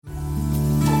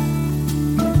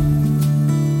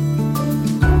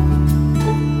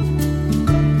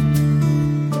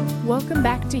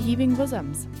back to Heaving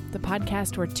Bosoms, the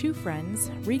podcast where two friends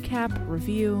recap,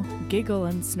 review, giggle,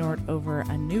 and snort over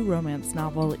a new romance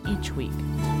novel each week.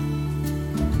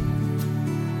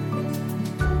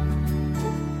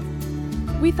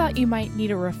 We thought you might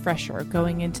need a refresher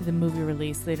going into the movie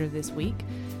release later this week,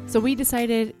 so we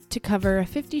decided to cover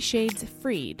 50 Shades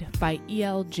Freed by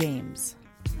E.L. James.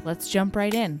 Let's jump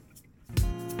right in.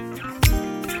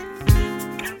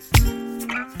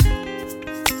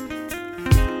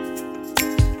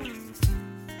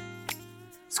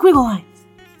 Squiggle lines.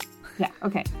 Yeah,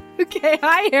 okay. Okay,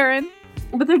 hi, Erin.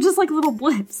 But they're just like little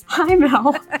blips. Hi,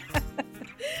 Mel.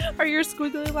 Are your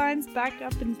squiggly lines back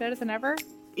up and better than ever?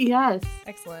 Yes.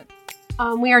 Excellent.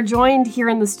 We are joined here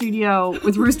in the studio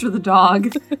with Rooster the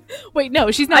dog. Wait, no,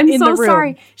 she's not in the room. I'm so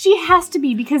sorry. She has to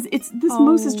be because this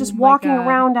moose is just walking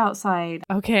around outside.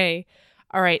 Okay.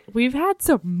 All right. We've had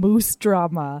some moose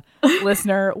drama,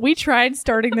 listener. We tried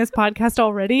starting this podcast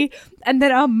already, and then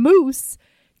a moose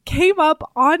came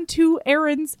up onto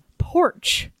Erin's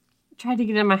porch. Tried to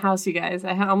get in my house, you guys.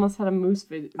 I almost had a moose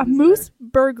visitor. A moose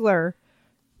burglar.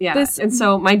 Yeah, and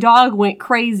so my dog went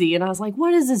crazy, and I was like,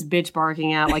 what is this bitch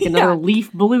barking at? Like another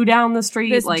leaf blew down the street.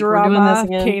 This like drama, we're doing this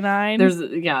again.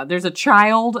 canine. There's a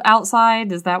child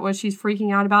outside. Is that what she's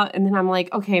freaking out about? And then I'm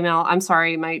like, okay, Mel, I'm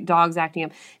sorry. My dog's acting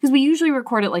up. Because we usually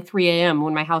record at like 3 a.m.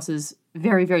 when my house is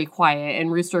very, very quiet,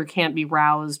 and Rooster can't be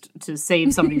roused to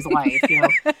save somebody's life, you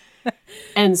know?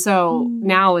 And so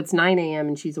now it's 9 a.m.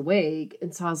 and she's awake.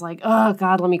 And so I was like, oh,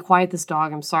 God, let me quiet this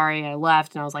dog. I'm sorry. I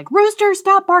left. And I was like, Rooster,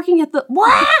 stop barking at the...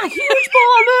 Wow! Huge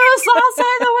bull moose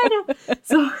outside the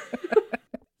window.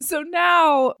 So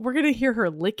now we're going to hear her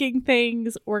licking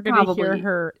things. We're going to hear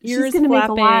her ears She's going to make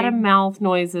a lot of flapping. mouth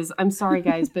noises. I'm sorry,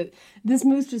 guys, but this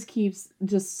moose just keeps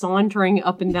just sauntering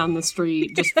up and down the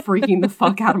street, just freaking the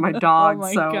fuck out of my dog. Oh,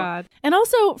 my God. And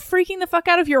also freaking the fuck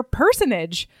out of your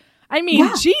personage. I mean,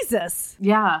 yeah. Jesus.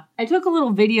 Yeah. I took a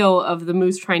little video of the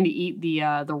moose trying to eat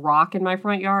the rock in my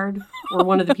front yard. Or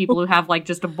one of the people who have like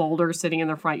just a boulder sitting in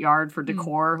their front yard for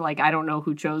decor. Like, I don't know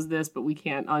who chose this, but we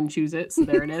can't unchoose it. So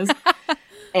there it is.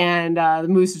 And the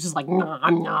moose is just like,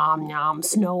 nom, nom, nom,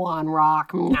 snow on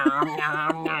rock, nom,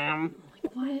 nom, nom.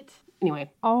 Like, what?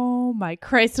 Anyway. Oh, my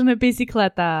Christ, una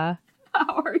bicicleta.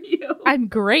 How are you? I'm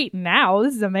great now.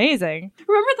 This is amazing.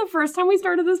 Remember the first time we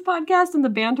started this podcast and the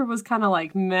banter was kind of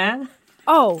like, meh?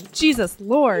 Oh, Jesus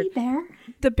Lord. Hey there.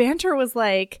 The banter was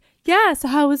like, yeah, so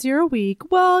how was your week?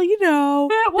 Well, you know,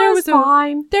 It was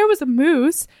fine. There was a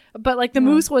moose, but like the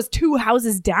moose was 2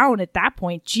 houses down at that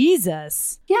point.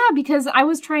 Jesus. Yeah, because I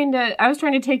was trying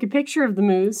to take a picture of the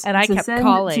moose and I to kept send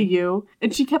calling to you,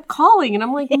 and she kept calling, and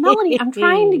I'm like, Melanie, I'm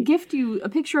trying to gift you a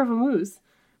picture of a moose.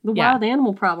 The wild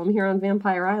animal problem here on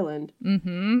Vampire Island.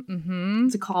 Mm-hmm. Mm-hmm.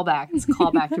 It's a callback. It's a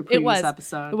callback to a previous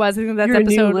episode. It was. I think that's You're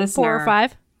episode 4 or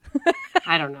 5.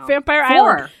 I don't know. Vampire 4.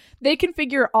 Island. They can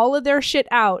figure all of their shit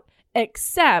out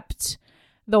except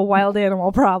the wild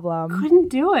animal problem. Couldn't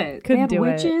do it. Couldn't they had do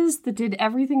witches that did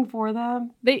everything for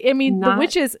them. The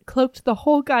witches cloaked the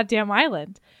whole goddamn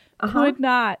island. Could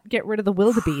not get rid of the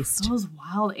wildebeest. Those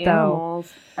wild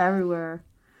animals everywhere.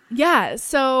 Yeah.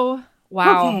 So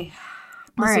wow. Okay.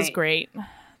 This was great.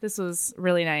 This was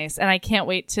really nice. And I can't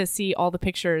wait to see all the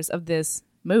pictures of this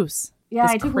moose. Yeah,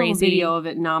 this I took a little video of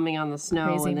it nomming on the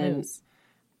snow. And then moose.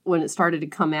 When it started to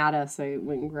come at us, I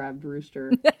went and grabbed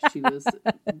Rooster. She was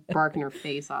barking her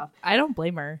face off. I don't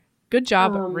blame her. Good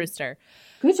job, Rooster.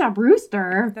 Good job,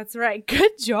 Rooster. That's right.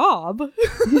 Good job.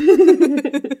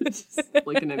 Just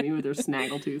looking at me with her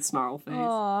snaggletooth snarl face.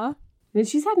 Aww. And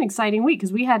she's had an exciting week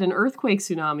because we had an earthquake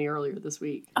tsunami earlier this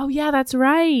week. Oh, yeah, that's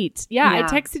right. Yeah, I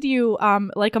texted you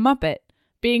like a Muppet,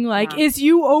 being like, is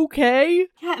you okay?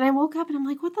 Yeah, and I woke up and I'm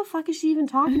like, what the fuck is she even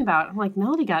talking about? I'm like,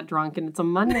 Melody got drunk and it's a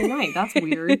Monday night. That's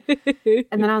weird.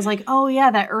 And then I was like, oh, yeah,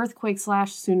 that earthquake /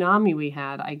 tsunami we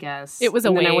had, I guess. It was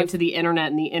a wave. And then I went to the internet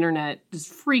and the internet just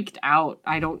freaked out.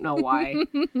 I don't know why.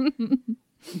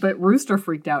 But Rooster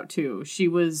freaked out, too. She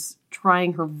was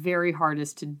trying her very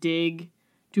hardest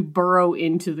to burrow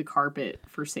into the carpet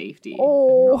for safety.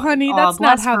 Oh, honey, that's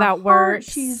not how that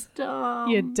works. She's dumb.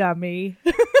 You dummy.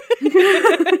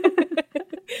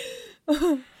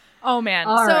 Oh, man.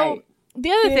 All right.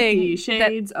 The other thing...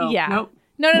 Shades. Nope.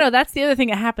 No. That's the other thing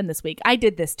that happened this week. I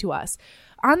did this to us.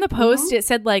 On the post, it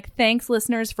said, like, thanks,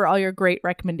 listeners, for all your great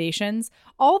recommendations.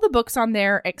 All the books on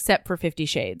there, except for 50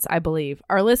 Shades, I believe,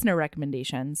 are listener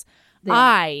recommendations.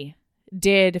 I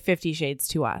did 50 Shades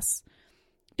to us.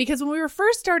 Because when we were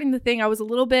first starting the thing, I was a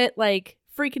little bit like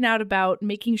freaking out about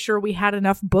making sure we had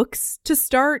enough books to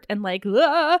start and like,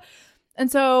 and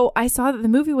so I saw that the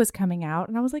movie was coming out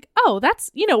and I was like, oh,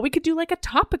 that's, we could do like a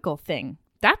topical thing.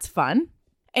 That's fun.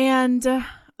 And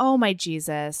oh my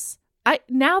Jesus.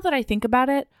 Now that I think about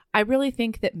it, I really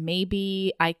think that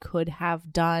maybe I could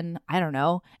have done, I don't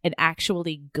know, an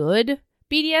actually good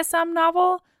BDSM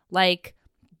novel, like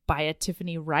by a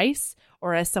Tiffany Rice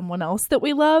or as someone else that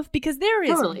we love, because there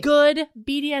is good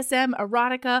BDSM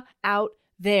erotica out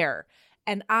there.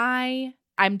 And I'm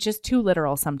just too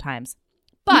literal sometimes.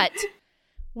 But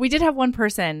we did have one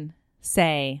person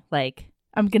say, like,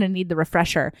 I'm going to need the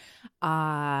refresher.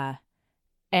 And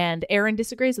Erin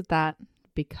disagrees with that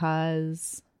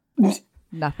because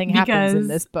nothing happens in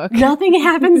this book. Nothing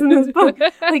happens in this book.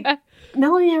 Like,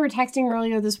 Melanie and I were texting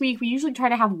earlier this week. We usually try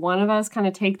to have one of us kind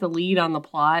of take the lead on the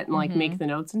plot and like make the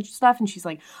notes and stuff. And she's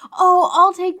like, oh,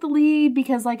 I'll take the lead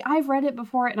because like I've read it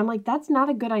before. And I'm like, that's not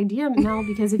a good idea, Mel,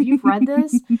 because if you've read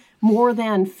this more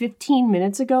than 15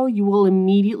 minutes ago, you will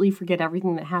immediately forget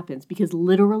everything that happens because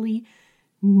literally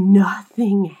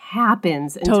nothing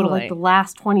happens until like the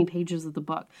last 20 pages of the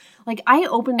book. Like I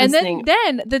opened this thing. And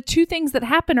then the two things that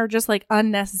happen are just like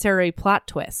unnecessary plot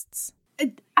twists.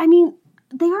 I mean,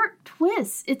 they aren't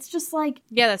twists. It's just like...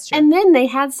 Yeah, that's true. And then they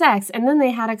had sex, and then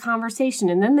they had a conversation,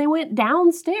 and then they went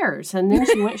downstairs, and then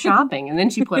she went shopping, and then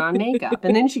she put on makeup,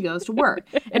 and then she goes to work,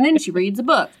 and then she reads a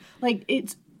book. Like,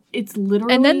 it's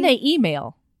literally... And then they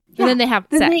email. And then they have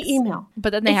sex. Then they email.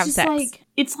 But then they have sex.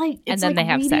 It's like they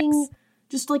have sex.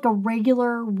 Just like a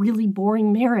regular, really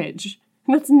boring marriage.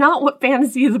 And that's not what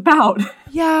fantasy is about.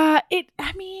 Yeah, it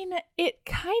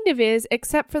kind of is,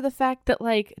 except for the fact that,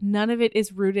 like, none of it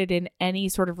is rooted in any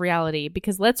sort of reality.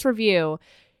 Because let's review.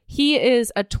 He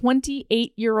is a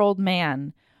 28-year-old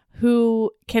man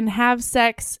who can have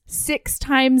sex 6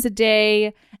 times a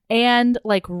day and,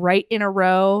 like, right in a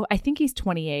row. I think he's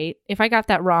 28. If I got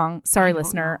that wrong, sorry,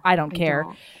 listener. I don't care.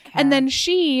 And then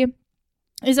she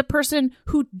is a person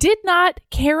who did not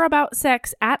care about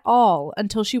sex at all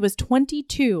until she was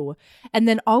 22. And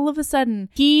then all of a sudden,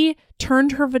 he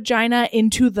turned her vagina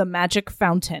into the magic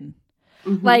fountain.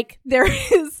 Like, there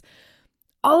is...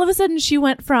 All of a sudden, she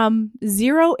went from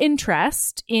 0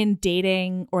 interest in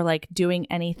dating or, like, doing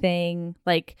anything.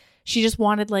 Like, she just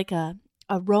wanted, like, a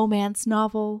romance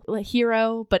novel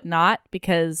hero, but not,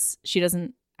 because she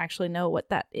doesn't actually know what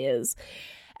that is.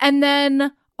 And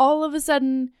then... all of a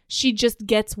sudden, she just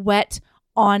gets wet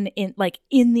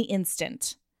in the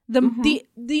instant.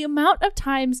 The amount of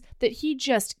times that he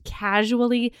just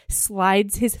casually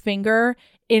slides his finger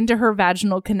into her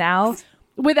vaginal canal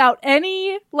without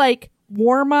any like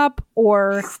warm up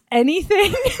or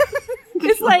anything.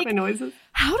 It's like,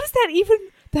 how does that even?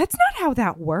 That's not how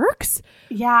that works.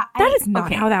 Yeah, that is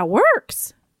not how that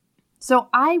works. So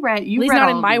I read. You At least read not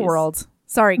all in my these. world.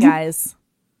 Sorry, guys.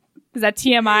 Is that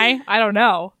TMI? I don't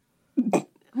know.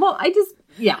 Well, I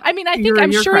mean,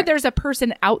 I'm sure correct. there's a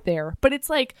person out there, but it's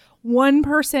like one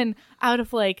person out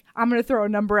of like, I'm going to throw a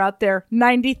number out there,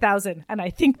 90,000. And I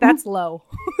think that's low.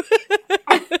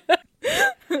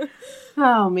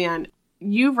 Oh, man.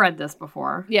 You've read this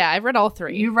before. Yeah, I've read all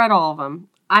 3. You've read all of them.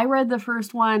 I read the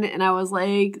first one and I was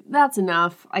like, that's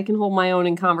enough. I can hold my own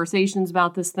in conversations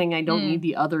about this thing. I don't need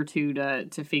the other 2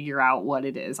 to figure out what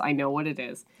it is. I know what it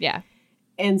is. Yeah.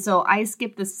 And so I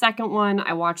skipped the second one.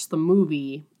 I watched the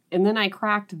movie. And then I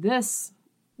cracked this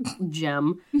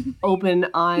gem open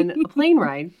on a plane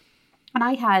ride. And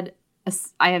I had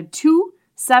 2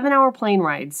 7-hour plane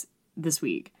rides this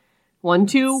week. 1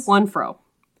 to, 1 fro.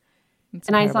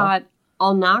 And I thought,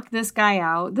 I'll knock this guy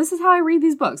out. This is how I read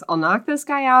these books. I'll knock this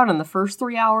guy out on the first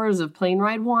 3 hours of plane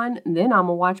ride 1, and then I'm going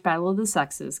to watch Battle of the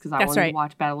Sexes because I want to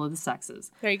watch Battle of the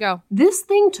Sexes. There you go. This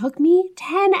thing took me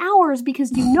 10 hours because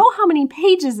do you know how many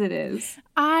pages it is?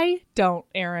 I don't,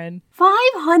 Erin.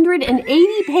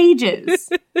 580 pages.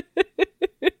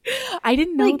 I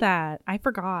didn't know that. I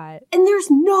forgot. And there's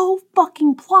no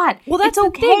fucking plot. Well, that's it's the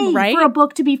okay thing, right? For a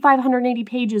book to be 580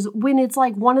 pages when it's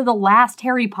like one of the last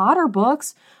Harry Potter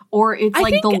books. Or it's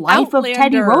like the life of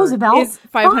Teddy Roosevelt. Is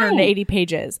 580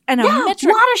 pages. And a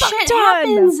metric lot of shit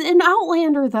happens in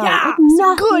Outlander, though. Yeah, like,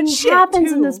 nothing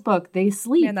happens too. in this book. They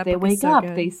sleep. Man, they wake up.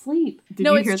 They sleep. Did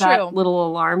you hear that little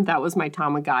alarm? That was my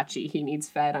Tamagotchi. He needs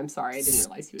fed. I'm sorry. I didn't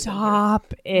realize he was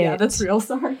Stop it. Yeah, that's real.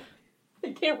 Sorry.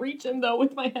 I can't reach him, though,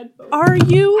 with my headphones. Are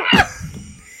you...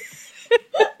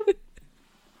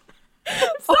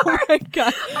 Oh my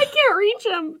God. I can't reach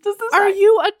him. Are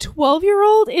you a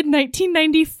 12-year-old in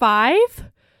 1995?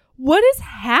 What is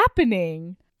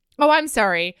happening? Oh, I'm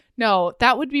sorry. No,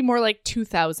 that would be more like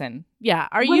 2000. Yeah.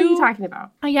 What are you talking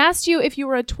about? I asked you if you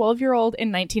were a 12-year-old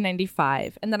in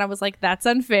 1995. And then I was like, that's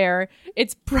unfair.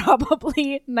 It's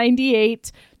probably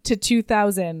 98 to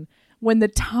 2000 when the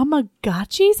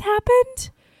Tamagotchis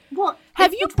happened. Well,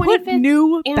 have you put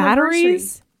new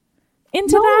batteries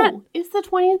into that? It's the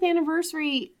 20th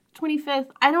anniversary, 25th.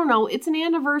 I don't know. It's an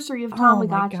anniversary of Tamagotchis. Oh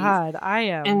my God, I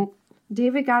am. And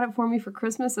David got it for me for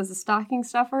Christmas as a stocking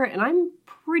stuffer, and I'm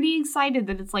pretty excited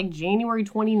that it's like January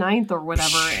 29th or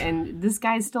whatever, and this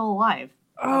guy's still alive.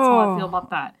 That's how I feel about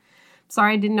that.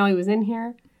 Sorry, I didn't know he was in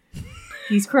here.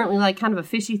 He's currently like kind of a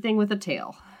fishy thing with a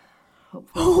tail.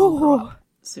 Hopefully he'll grow up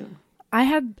soon. I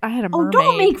had a mermaid. Oh,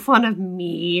 don't make fun of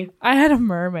me. I had a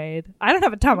mermaid. I don't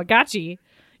have a Tamagotchi.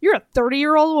 You're a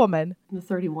 30-year-old woman. I'm a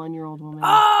 31-year-old woman.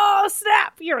 Oh,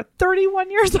 snap. You're 31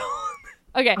 years old.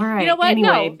 Okay. All right. You know what?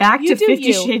 Anyway, no, back to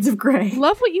 50 Shades of Grey.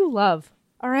 Love what you love.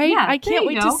 All right? Yeah, I can't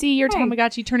wait to see your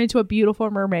Tamagotchi turn into a beautiful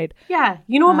mermaid. Yeah.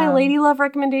 You know what my lady love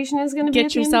recommendation is going to be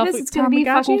at the end of this? It's going to be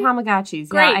fucking Tamagotchis.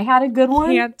 Great. Yeah, I had a good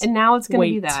one, and now it's going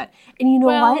to be that. And you know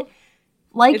what?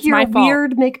 Like your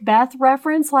weird Macbeth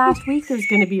reference last week, there's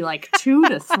going to be like 2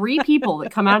 to 3 people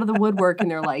that come out of the woodwork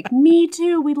and they're like, me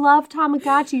too, we love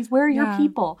Tamagotchis. Where are your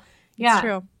people? Yeah. It's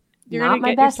true. You're not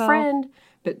my best friend,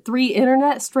 but 3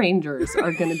 internet strangers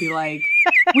are going to be like,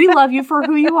 we love you for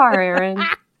who you are, Erin.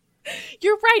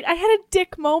 You're right. I had a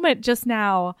dick moment just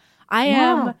now. I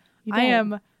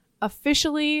am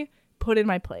officially put in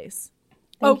my place.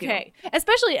 Thank you.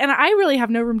 Especially, and I really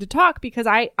have no room to talk because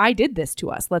I did this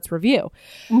to us. Let's review.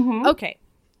 Mm-hmm. Okay.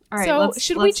 All right. So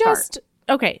let's start.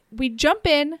 Okay, we jump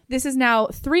in. This is now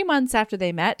 3 months after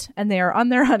they met and they are on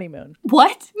their honeymoon.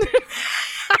 What?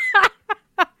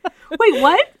 Wait,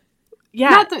 what?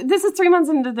 Yeah. This is 3 months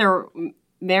into their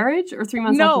marriage or 3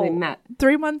 months after they met?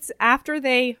 3 months after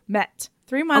they met.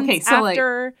 3 months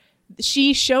after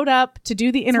she showed up to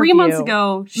do the interview. 3 months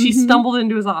ago, she stumbled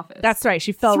into his office. That's right.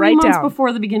 She fell right down. 3 months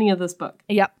before the beginning of this book.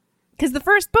 Yep. Because the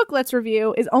first book let's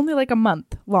review is only like a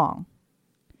month long.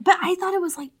 But I thought it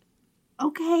was like,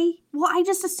 okay. Well, I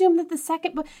just assumed that the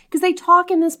second book, because they talk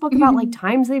in this book about like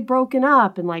times they've broken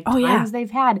up and like times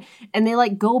they've had, and they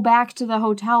like go back to the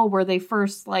hotel where they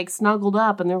first like snuggled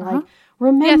up, and they're like,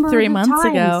 remember 3 months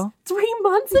ago. 3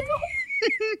 months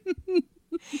ago?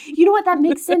 You know what? That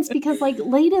makes sense because like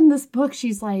late in this book,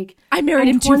 she's like, I married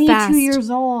him too fast. 22 years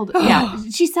old. Yeah,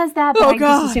 she says that, but I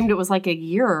just assumed it was like a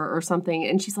year or something.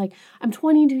 And she's like, I'm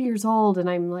 22 years old and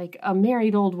I'm like a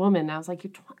married old woman. And I was like,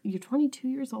 you're 22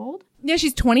 years old? Yeah,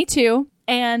 she's 22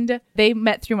 and they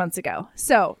met 3 months ago.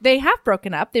 So they have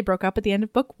broken up. They broke up at the end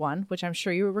of book 1, which I'm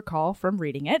sure you recall from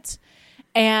reading it.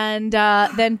 And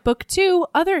then book 2,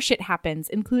 other shit happens,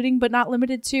 including but not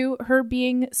limited to her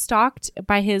being stalked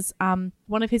by his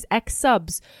one of his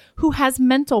ex-subs who has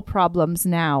mental problems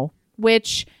now,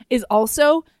 which is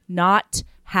also not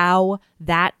how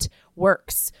that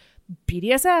works.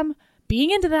 BDSM,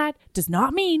 being into that does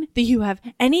not mean that you have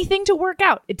anything to work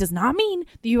out. It does not mean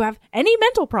that you have any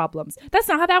mental problems. That's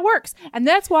not how that works. And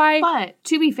that's why... But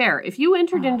to be fair, if you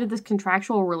entered into this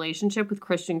contractual relationship with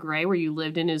Christian Grey where you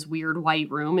lived in his weird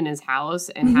white room in his house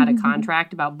and had a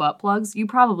contract about butt plugs, you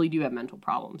probably do have mental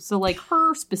problems. So like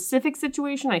her specific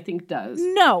situation, I think does.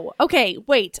 No. Okay,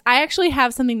 wait. I actually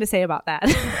have something to say about that.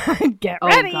 Get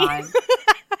ready. Oh,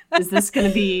 God. Is this going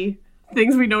to be...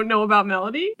 things we don't know about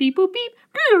Melody? Beep, boop, beep.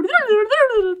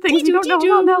 Things we don't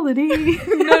know about Melody.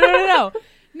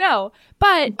 No.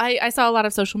 But I saw a lot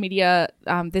of social media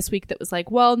this week that was like,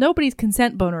 well, nobody's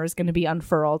consent boner is going to be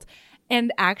unfurled.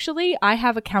 And actually, I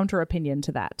have a counter opinion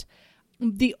to that.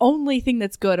 The only thing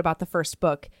that's good about the first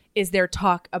book is their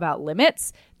talk about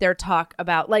limits. Their talk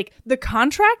about, like, the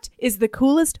contract is the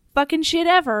coolest fucking shit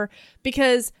ever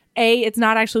because... it's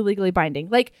not actually legally binding.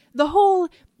 Like, the whole,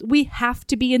 we have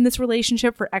to be in this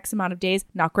relationship for X amount of days,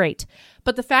 not great.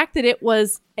 But the fact that it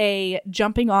was a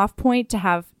jumping off point to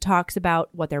have talks about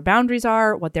what their boundaries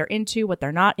are, what they're into, what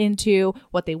they're not into,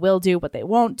 what they will do, what they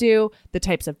won't do, the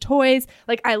types of toys.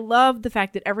 Like, I love the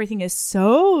fact that everything is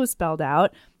so spelled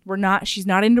out. She's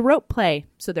not into rope play,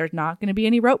 so there's not going to be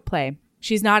any rope play.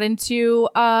 She's not into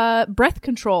breath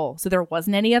control, so there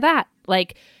wasn't any of that.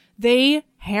 Like, they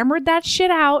hammered that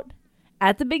shit out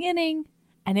at the beginning,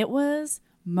 and it was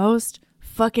most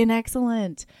fucking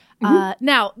excellent.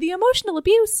 Now, the emotional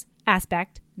abuse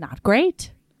aspect, not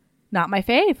great. Not my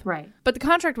fave. Right. But the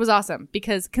contract was awesome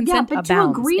because consent abounds in this nonsense. Yeah,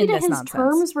 but to agree to his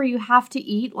terms where you have to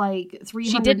eat like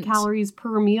 300 calories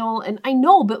per meal, and I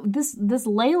know, but this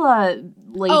Layla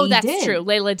lady Oh, that's true.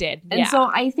 Layla did. And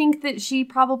so I think that she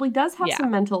probably does have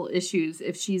some mental issues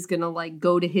if she's going to like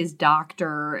go to his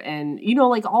doctor and, you know,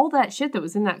 like all that shit that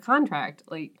was in that contract.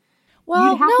 Like,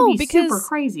 well, you'd have to be super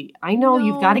crazy. I know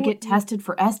you've got to get tested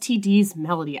for STDs,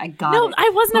 Melody. I got it. No,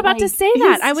 I wasn't about to say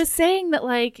that. I was saying that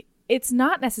like, it's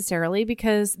not necessarily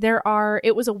because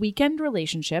it was a weekend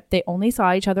relationship. They only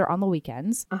saw each other on the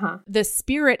weekends. The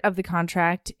spirit of the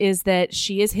contract is that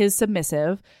she is his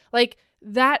submissive. Like,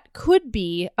 that could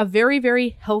be a very,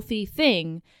 very healthy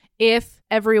thing if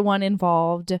everyone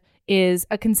involved is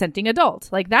a consenting adult.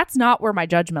 Like, that's not where my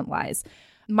judgment lies.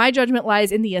 My judgment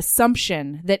lies in the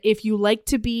assumption that if you like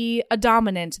to be a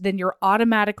dominant, then you're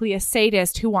automatically a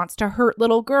sadist who wants to hurt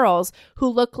little girls who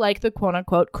look like the quote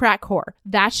unquote crack whore.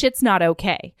 That shit's not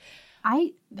okay.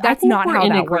 That's not how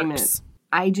that works.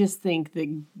 I just think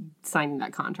that signing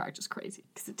that contract is crazy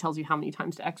because it tells you how many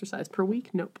times to exercise per week.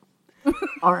 Nope.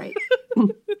 All right.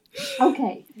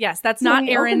 Okay. Yes, that's not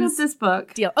Erin's this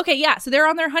book deal. Okay, yeah. So they're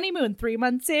on their honeymoon. 3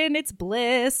 months in, it's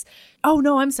bliss. Oh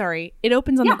no, I'm sorry. It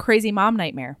opens on the crazy mom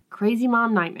nightmare. Crazy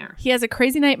mom nightmare. He has a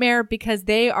crazy nightmare because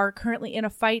they are currently in a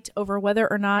fight over whether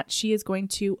or not she is going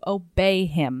to obey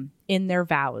him in their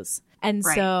vows. And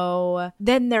so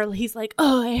then he's like,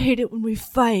 oh, I hate it when we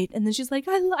fight. And then she's like,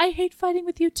 I hate fighting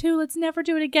with you too. Let's never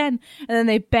do it again. And then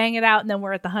they bang it out and then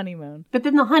we're at the honeymoon. But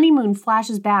then the honeymoon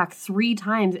flashes back 3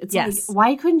 times. It's like,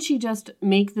 why couldn't she just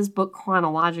make this book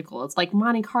chronological? It's like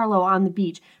Monte Carlo on the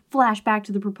beach, flash back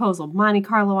to the proposal, Monte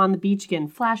Carlo on the beach again,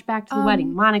 flash back to the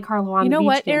wedding, Monte Carlo on the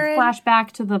beach again, Erin? Flash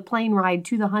back to the plane ride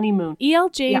to the honeymoon. E.L.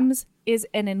 James is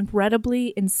an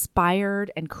incredibly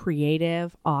inspired and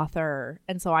creative author.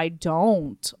 And so I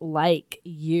don't like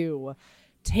you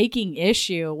taking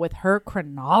issue with her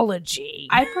chronology.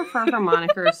 I prefer her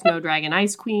moniker Snow Dragon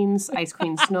Ice Queen,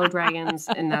 Snow Dragons,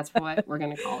 and that's what we're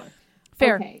going to call her.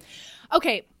 Fair.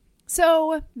 Okay.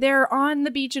 So they're on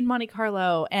the beach in Monte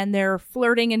Carlo and they're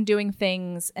flirting and doing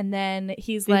things. And then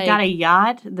he's They've got a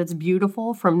yacht that's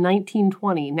beautiful from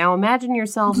 1920. Now imagine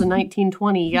yourselves a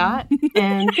 1920 yacht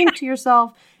and think to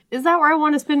yourself, is that where I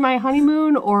want to spend my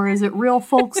honeymoon or is it real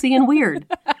folksy and weird?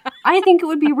 I think it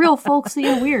would be real folksy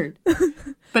and weird.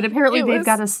 But apparently they've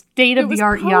got a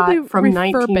state-of-the-art yacht from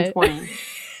 1920.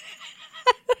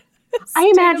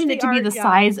 I imagine it to be the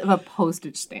size of a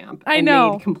postage stamp. I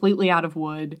know. Made completely out of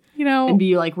wood. You know. And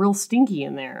be like real stinky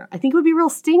in there. I think it would be real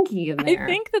stinky in there. I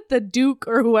think that the Duke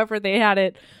or whoever they had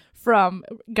it from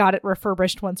got it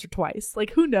refurbished once or twice.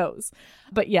 Like, who knows?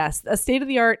 But yes, a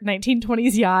state-of-the-art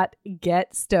 1920s yacht.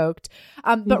 Get stoked.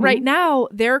 But right now,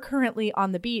 they're currently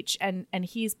on the beach and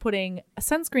he's putting a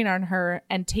sunscreen on her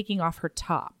and taking off her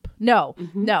top. No.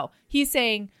 She's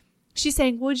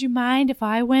saying, would you mind if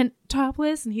I went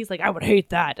topless? And he's like, I would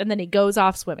hate that. And then he goes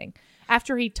off swimming.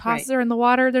 After he tosses her in the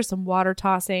water, there's some water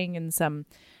tossing and some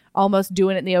almost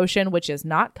doing it in the ocean, which is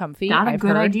not comfy. Not a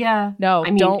good idea. No,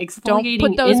 I mean, don't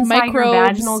put those microbes. Your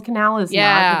vaginal canal is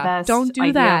not the best. Don't do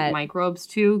idea. that. Microbes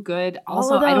too, good.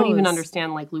 Also, I don't even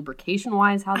understand like lubrication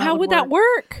wise how would that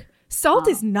work? Salt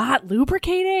is not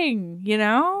lubricating, you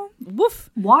know? Woof.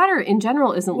 Water in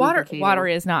general isn't lubricating. Water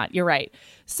is not. You're right.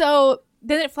 So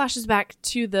then it flashes back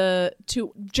to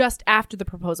just after the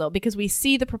proposal because we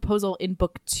see the proposal in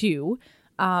book 2.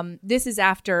 This is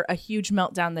after a huge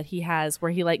meltdown that he has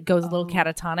where he like goes a little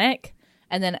catatonic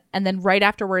and then right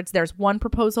afterwards there's one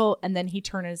proposal and then he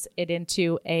turns it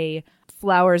into a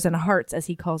flowers and hearts as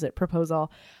he calls it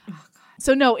proposal.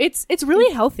 So no, it's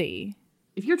really healthy.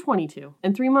 If you're 22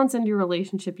 and 3 months into your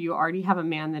relationship, you already have a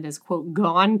man that is, quote,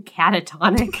 gone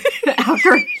catatonic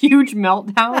after a huge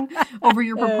meltdown over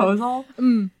your proposal,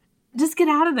 just get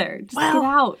out of there. Just get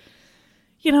out.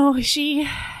 You know, she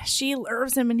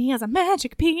loves him and he has a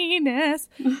magic penis.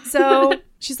 So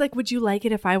she's like, would you like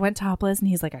it if I went topless? And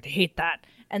he's like, I'd hate that.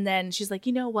 And then she's like,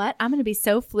 you know what? I'm going to be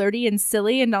so flirty and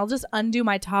silly and I'll just undo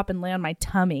my top and lay on my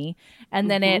tummy. And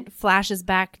then it flashes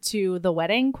back to the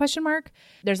wedding, ?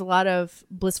 There's a lot of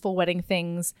blissful wedding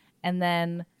things. And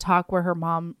then talk where her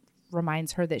mom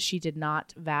reminds her that she did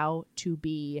not vow to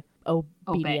be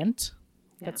obedient.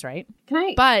 Yeah. That's right.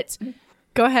 But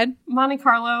go ahead. Monte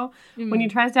Carlo, when he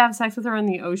tries to have sex with her in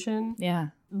the ocean. Yeah.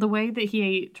 The way that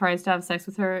he tries to have sex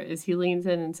with her is he leans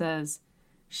in and says,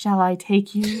 shall I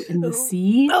take you in the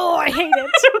sea? Oh, I hate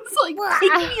it. It's like,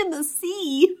 take me in the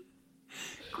sea.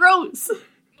 Gross.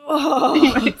 Oh.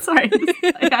 Anyway, sorry.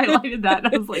 I highlighted that.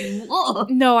 And I was like, whoa.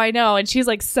 No, I know. And she's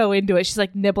like so into it. She's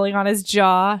like nibbling on his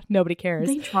jaw. Nobody cares.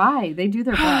 They try. They do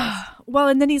their best. Well,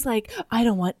 and then he's like, I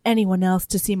don't want anyone else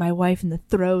to see my wife in the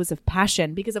throes of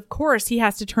passion. Because, of course, he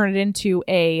has to turn it into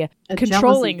a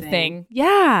controlling thing.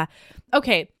 Yeah.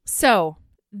 Okay. So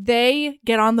they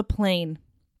get on the plane.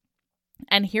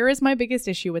 And here is my biggest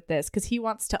issue with this, because he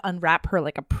wants to unwrap her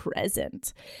like a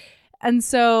present. And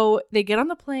so they get on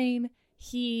the plane.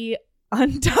 He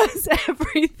undoes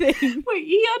everything. Wait,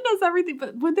 he undoes everything.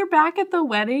 But when they're back at the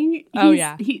wedding,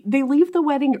 they leave the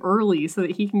wedding early so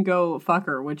that he can go fuck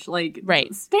her, which, like,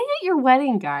 stay at your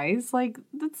wedding, guys. Like,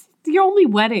 that's your only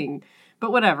wedding.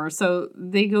 But whatever. So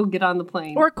they go get on the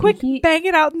plane. Or bang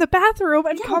it out in the bathroom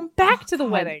and come back to the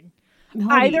wedding.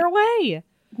 Melody. Either way.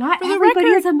 Not everybody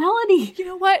is a Melody. You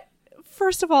know what?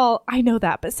 First of all, I know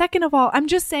that. But second of all, I'm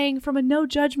just saying from a no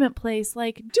judgment place,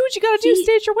 like, do what you got to do,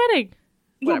 stage your wedding.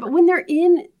 Yeah, but when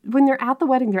they're at the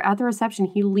wedding, they're at the reception,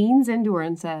 he leans into her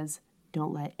and says,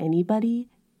 don't let anybody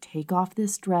take off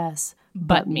this dress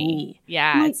but me.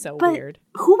 Yeah, it's so weird.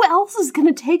 Who else is going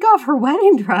to take off her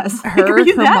wedding dress? Her, are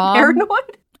you her that mom?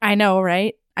 Paranoid? I know,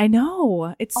 right? I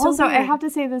know. It's so also, weird. I have to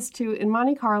say this too. In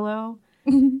Monte Carlo,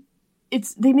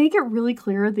 they make it really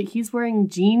clear that he's wearing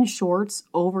jean shorts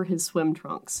over his swim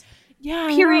trunks. Yeah.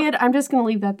 Period. I'm just going to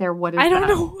leave that there. What is that? I don't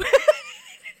know.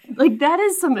 Like, that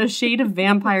is a shade of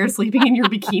vampire sleeping in your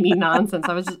bikini nonsense.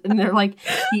 And they're like,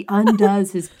 he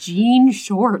undoes his jean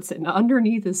shorts and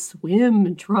underneath his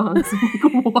swim trunks.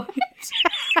 I'm like, what?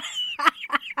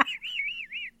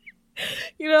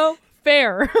 You know,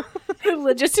 fair.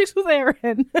 Logistics with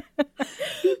Aaron.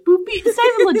 It's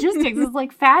not even logistics. It's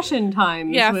like fashion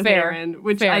times with fair. Aaron,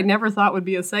 which fair. I never thought would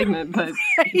be a segment, but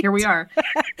here we are.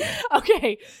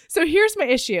 Okay, so here's my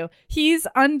issue. He's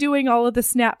undoing all of the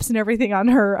snaps and everything on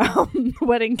her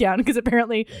wedding gown because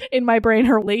apparently in my brain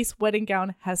her lace wedding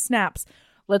gown has snaps.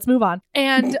 Let's move on.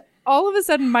 And all of a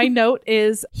sudden my note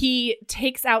is he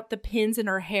takes out the pins in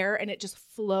her hair and it just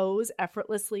flows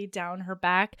effortlessly down her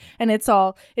back and it's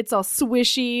all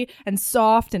swishy and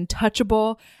soft and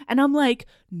touchable. And I'm like,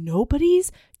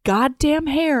 nobody's goddamn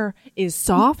hair is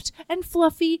soft and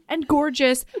fluffy and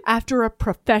gorgeous after a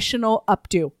professional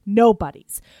updo.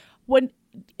 Nobody's.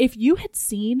 If you had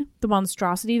seen the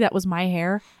monstrosity that was my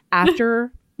hair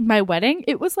after my wedding,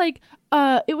 it was like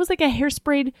a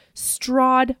hairsprayed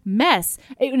strawed mess.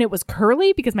 And it was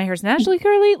curly because my hair's naturally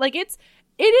curly. Like it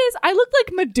is. I looked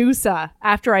like Medusa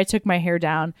after I took my hair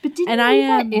down. But didn't you leave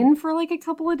that in for like a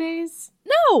couple of days?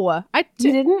 No, You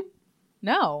didn't?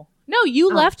 No,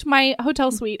 you left my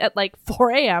hotel suite at like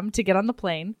 4 a.m. to get on the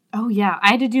plane. Oh, yeah.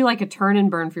 I had to do like a turn and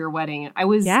burn for your wedding. I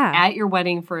was at your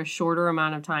wedding for a shorter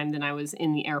amount of time than I was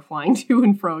in the air flying to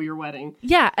and fro your wedding.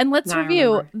 Yeah. And let's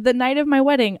review. The night of my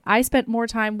wedding, I spent more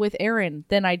time with Aaron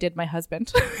than I did my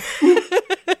husband.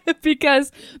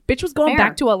 Because bitch was going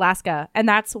back to Alaska. And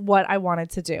that's what I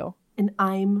wanted to do. And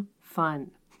I'm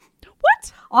fun.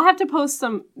 What? I'll have to post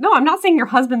some. No, I'm not saying your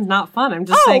husband's not fun. I'm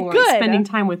just saying like, spending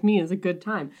time with me is a good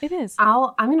time. It is.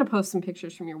 I'm going to post some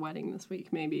pictures from your wedding this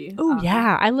week, maybe. Oh,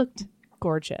 yeah. I looked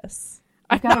gorgeous.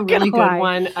 I've got a really good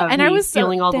one of me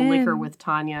stealing all the liquor with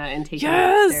Tanya and taking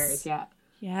it upstairs. Yeah.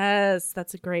 Yes.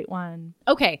 That's a great one.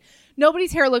 Okay.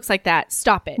 Nobody's hair looks like that.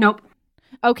 Stop it. Nope.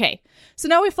 Okay. So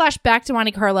now we flash back to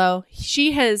Monte Carlo.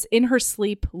 She has, in her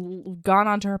sleep, gone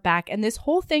onto her back. And this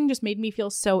whole thing just made me feel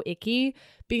so icky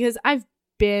because I've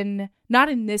been, not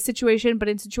in this situation, but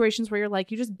in situations where you're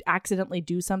like, you just accidentally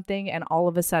do something and all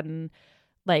of a sudden,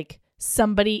 like,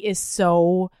 somebody is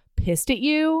so pissed at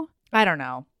you. I don't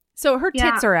know. So her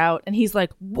tits are out and he's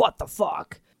like, what the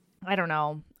fuck? I don't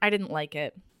know. I didn't like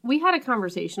it. We had a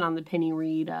conversation on the Penny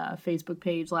Reed Facebook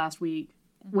page last week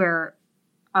where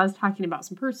I was talking about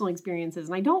some personal experiences,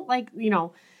 and I don't like,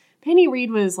 Penny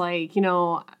Reed was like,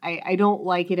 I don't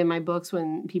like it in my books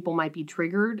when people might be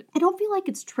triggered. I don't feel like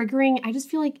it's triggering. I just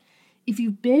feel like if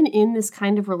you've been in this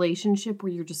kind of relationship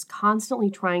where you're just constantly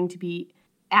trying to be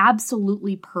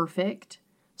absolutely perfect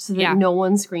so that no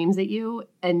one screams at you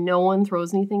and no one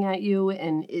throws anything at you,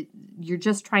 and you're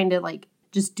just trying to like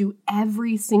just do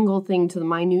every single thing to the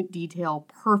minute detail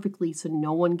perfectly so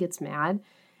no one gets mad,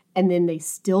 and then they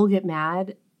still get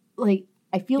mad. Like,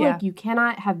 I feel like you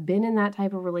cannot have been in that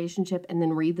type of relationship and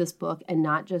then read this book and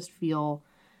not just feel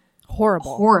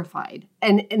horrified.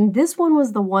 And this one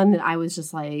was the one that I was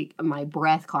just like, my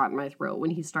breath caught in my throat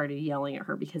when he started yelling at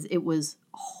her because it was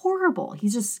horrible.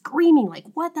 He's just screaming like,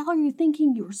 what the hell are you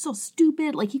thinking? You were so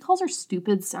stupid. Like, he calls her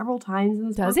stupid several times in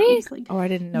this book. Does he? Like, I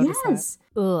didn't notice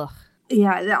that. Ugh.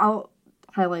 Yeah, I'll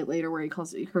highlight later where he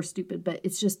calls her stupid, but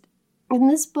it's just, in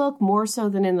this book, more so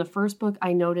than in the first book,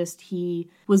 I noticed he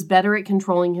was better at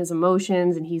controlling his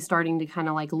emotions, and he's starting to kind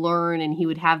of like learn, and he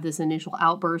would have this initial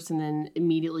outburst and then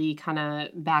immediately kind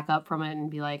of back up from it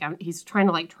and be like, he's trying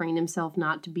to like train himself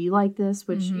not to be like this,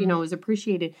 which, is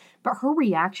appreciated. But her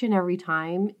reaction every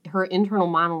time, her internal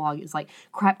monologue is like,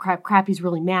 crap, he's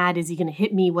really mad. Is he going to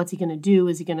hit me? What's he going to do?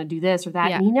 Is he going to do this or that?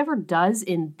 Yeah. And he never does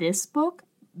in this book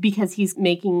because he's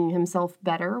making himself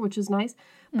better, which is nice.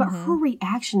 But her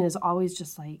reaction is always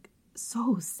just like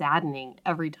so saddening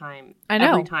every time. I know.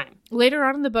 Every time. Later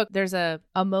on in the book, there's a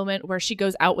moment where she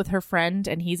goes out with her friend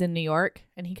and he's in New York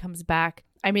and he comes back.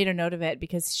 I made a note of it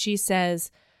because he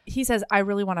says, I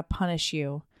really want to punish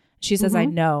you. She says, I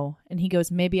know. And he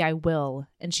goes, maybe I will.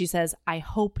 And she says, I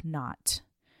hope not.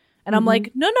 And I'm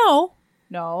like, no.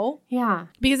 Yeah.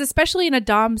 Because especially in a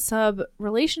dom-sub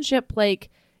relationship, like,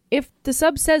 if the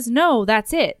sub says no,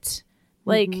 that's it.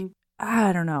 Like,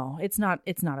 I don't know. It's not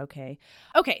okay.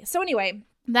 Okay, so anyway,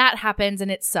 that happens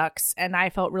and it sucks. And I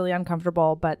felt really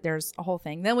uncomfortable, but there's a whole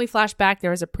thing. Then we flash back.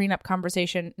 There was a prenup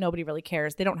conversation. Nobody really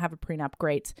cares. They don't have a prenup.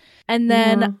 Great. And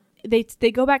then they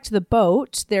go back to the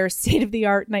boat, their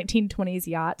state-of-the-art 1920s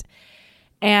yacht.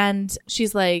 And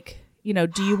she's like, you know,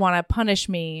 do you want to punish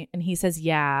me? And he says,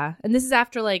 yeah. And this is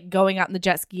after like going out in the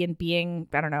jet ski and being,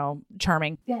 I don't know,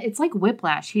 charming. Yeah, it's like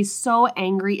Whiplash. He's so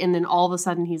angry. And then all of a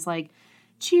sudden he's like,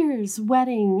 cheers,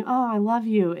 wedding. Oh, I love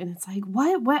you. And it's like,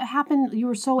 what happened? You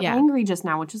were so angry just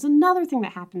now, which is another thing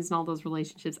that happens in all those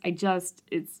relationships.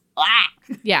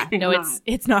 Yeah, no,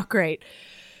 it's not great.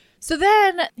 So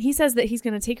then he says that he's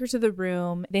going to take her to the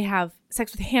room. They have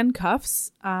sex with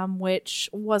handcuffs, which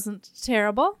wasn't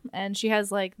terrible. And she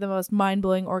has like the most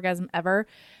mind-blowing orgasm ever.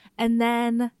 And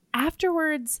then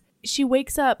afterwards, she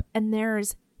wakes up and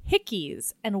there's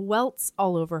hickeys and welts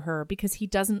all over her because he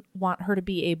doesn't want her to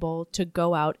be able to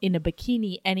go out in a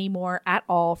bikini anymore at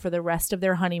all for the rest of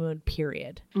their honeymoon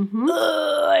period.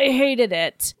 I hated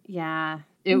it. Yeah.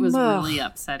 It was really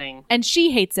upsetting. And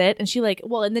she hates it. And she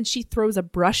and then she throws a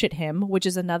brush at him, which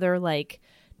is another like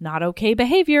not okay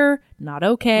behavior. Not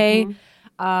okay.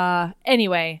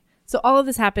 Anyway, so all of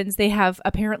this happens. They have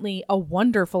apparently a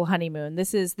wonderful honeymoon.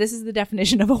 This is the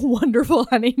definition of a wonderful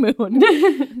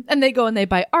honeymoon. And they go and they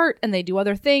buy art and they do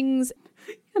other things.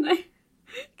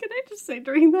 Can I just say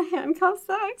during the handcuff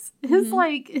sex, his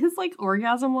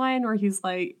orgasm line where he's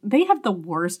like, they have the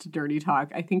worst dirty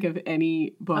talk I think of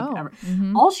any book ever.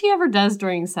 All she ever does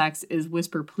during sex is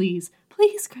whisper, please,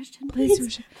 Christian,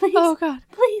 please, oh God,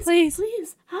 please,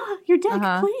 your dick,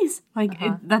 please.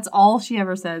 That's all she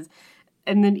ever says.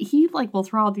 And then he will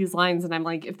throw out these lines and I'm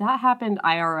like, if that happened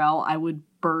IRL, I would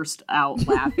burst out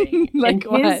laughing. And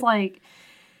his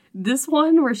this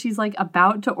one where she's like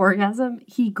about to orgasm,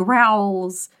 he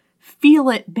growls, feel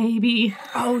it, baby.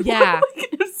 Oh, yeah.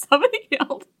 If somebody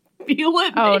yelled, feel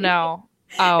it, baby. Oh, no.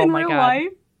 Oh, my God.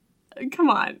 Life, come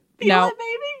on. Feel it,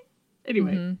 baby.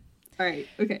 Anyway. All right.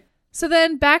 Okay. So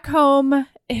then back home,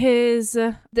 his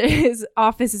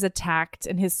office is attacked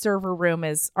and his server room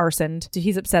is arsoned. So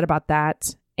he's upset about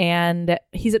that. And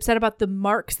he's upset about the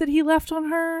marks that he left on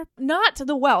her. Not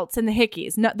the welts and the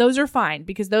hickeys. No, those are fine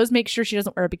because those make sure she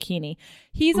doesn't wear a bikini.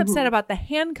 He's upset about the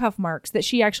handcuff marks that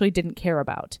she actually didn't care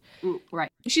about. Right.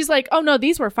 She's like, oh, no,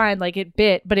 these were fine. Like it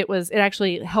bit, but it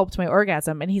actually helped my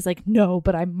orgasm. And he's like, no,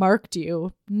 but I marked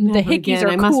you. The hickeys are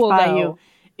cool, I must buy though. You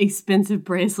expensive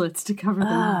bracelets to cover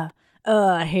them.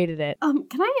 I hated it.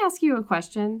 Can I ask you a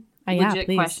question? Legit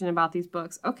question about these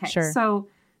books. Okay. Sure. So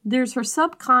there's her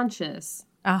subconscious.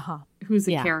 Who's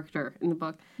a character in the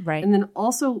book. Right. And then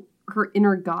also her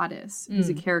inner goddess, who's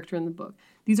a character in the book.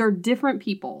 These are different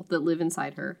people that live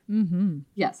inside her.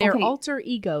 Yes. They're alter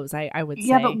egos, I would say.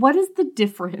 Yeah, but what is the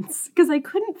difference? Because I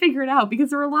couldn't figure it out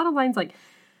because there were a lot of lines like,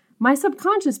 my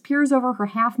subconscious peers over her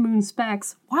half-moon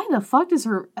specs. Why the fuck does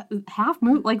her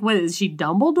half-moon... Like, what, is she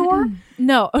Dumbledore?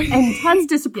 No. And tugs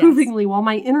disapprovingly while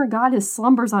my inner goddess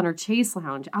slumbers on her chase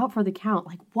lounge, out for the count.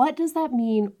 Like, what does that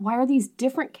mean? Why are these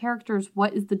different characters?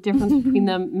 What is the difference between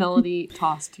them? Melody,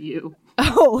 toss to you.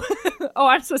 Oh,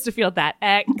 I'm supposed to feel that.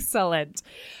 Excellent.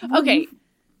 Okay.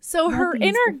 So her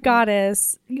inner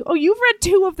goddess... Oh, you've read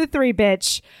 2 of the 3,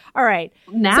 bitch. All right.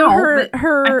 Now, so her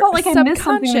I felt like I missed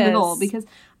something in the middle because...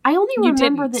 I only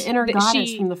remember didn't. The inner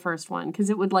goddess from the first one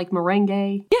because it would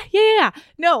merengue. Yeah.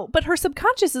 No, but her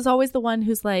subconscious is always the one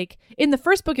who's like, in the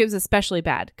first book, it was especially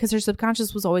bad because her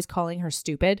subconscious was always calling her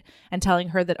stupid and telling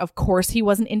her that, of course, he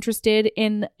wasn't interested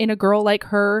in a girl like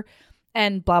her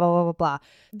and blah, blah, blah, blah, blah.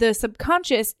 The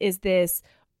subconscious is this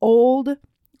old,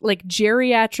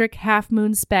 geriatric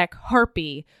half-moon spec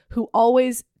harpy who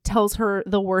always tells her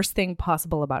the worst thing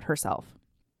possible about herself.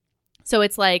 So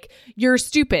it's like, you're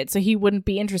stupid, so he wouldn't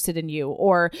be interested in you.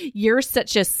 Or you're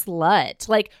such a slut.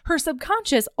 Like, her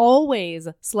subconscious always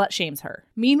slut shames her.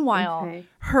 Meanwhile,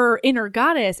 her inner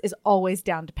goddess is always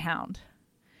down to pound.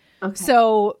 Okay.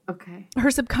 So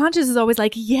her subconscious is always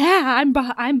like, yeah,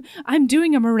 I'm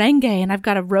doing a merengue and I've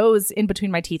got a rose in between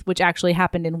my teeth, which actually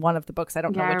happened in one of the books. I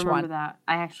don't know which one. I remember that.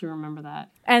 I actually remember that.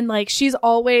 And she's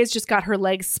always just got her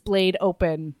legs splayed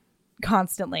open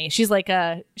constantly. She's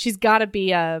she's got to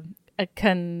be a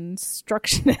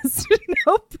constructionist.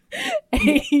 Nope.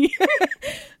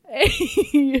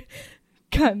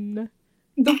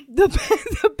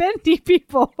 The bendy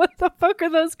people. What the fuck are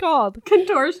those called?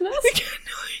 Contortionist?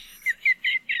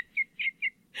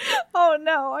 Oh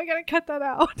no, I gotta cut that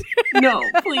out. No,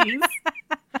 please.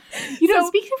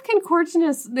 Speaking of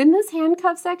contortionists, in this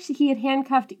handcuff section, he had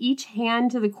handcuffed each hand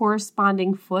to the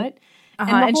corresponding foot.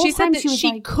 And whole she said time that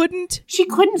she like, couldn't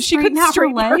straighten out her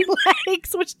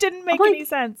legs, which didn't make like, any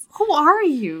sense. Who are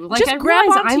you? Like, just grab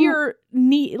onto your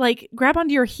knee, like grab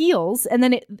onto your heels, and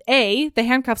then A, the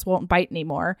handcuffs won't bite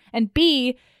anymore, and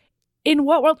B, in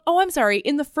what world? Oh, I'm sorry.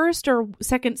 In the first or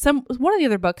second, one of the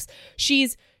other books, he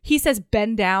says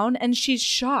bend down, and she's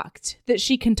shocked that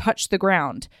she can touch the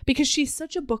ground because she's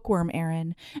such a bookworm,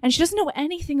 Erin, and she doesn't know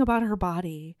anything about her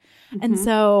body, and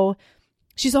so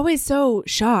she's always so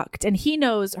shocked. And he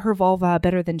knows her vulva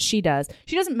better than she does.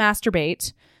 She doesn't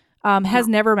masturbate, has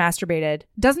never masturbated,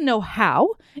 doesn't know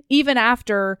how, even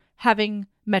after having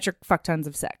metric fuck tons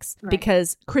of sex,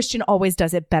 because Christian always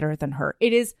does it better than her.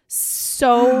 It is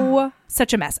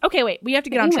such a mess. Okay, wait, we have to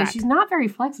get on track. She's not very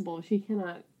flexible. She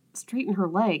cannot straighten her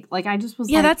leg. Like, I just was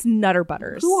like, that's Nutter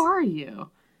Butters. Who are you?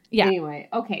 Yeah. Anyway,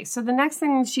 okay, so the next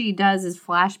thing she does is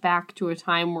flash back to a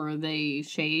time where they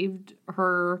shaved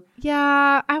her.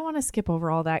 Yeah, I want to skip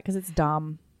over all that because it's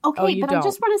dumb. Okay, but I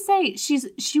just want to say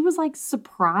she was like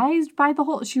surprised by the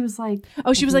whole. She was like,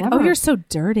 oh, you're so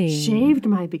dirty. Shaved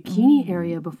my bikini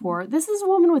area before. This is a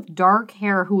woman with dark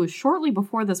hair who was shortly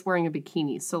before this wearing a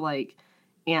bikini. So like,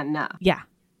 Anna,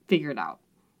 figure it out.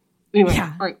 Anyway,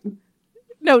 all right.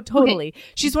 No, totally. Okay.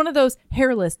 She's one of those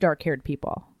hairless, dark-haired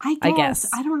people. I guess.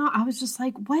 I don't know. I was just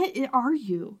like, what are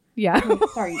you? Yeah. Okay,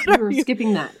 sorry, you were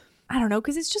skipping that. I don't know,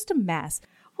 because it's just a mess.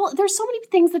 Well, there's so many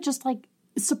things that just like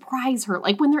surprise her.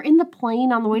 Like when they're in the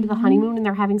plane on the way to the honeymoon and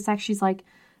they're having sex, she's like,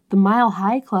 the Mile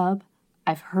High Club.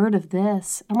 I've heard of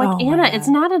this. I'm like, Anna, it's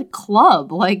not a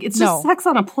club. Like, it's just sex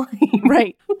on a plane.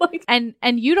 Right. Like, and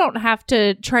you don't have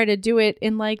to try to do it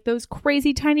in like those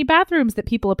crazy tiny bathrooms that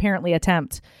people apparently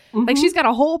attempt. Mm-hmm. Like, she's got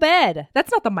a whole bed.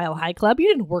 That's not the Mile High Club. You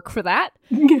didn't work for that.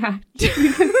 Yeah.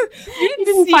 You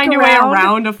didn't find your way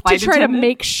around a flight to try to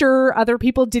make sure other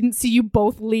people didn't see you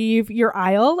both leave your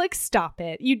aisle. Like, stop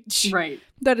it. Right.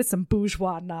 That is some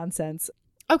bourgeois nonsense.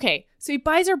 Okay, so he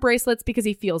buys her bracelets because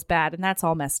he feels bad, and that's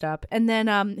all messed up. And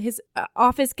then his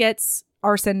office gets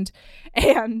arsoned,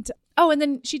 and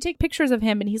then she takes pictures of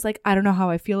him, and he's like, I don't know how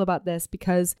I feel about this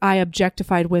because I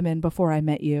objectified women before I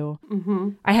met you.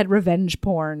 Mm-hmm. I had revenge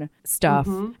porn stuff.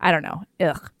 Mm-hmm. I don't know.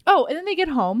 Ugh. Oh, and then they get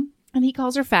home, and he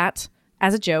calls her fat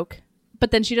as a joke,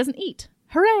 but then she doesn't eat.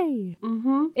 Hooray!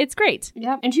 Mm-hmm. It's great.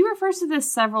 Yep. And she refers to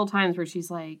this several times where she's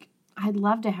like, I'd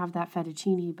love to have that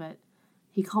fettuccine, but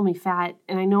he called me fat,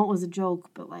 and I know it was a joke,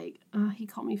 but like, he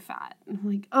called me fat. And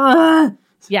I'm like, ugh.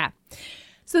 Yeah.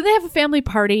 So they have a family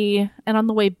party, and on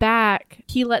the way back,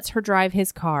 he lets her drive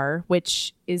his car,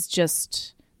 which is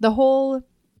just, the whole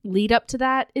lead up to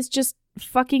that is just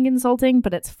fucking insulting,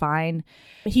 but it's fine.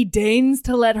 He deigns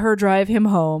to let her drive him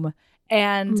home,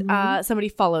 and somebody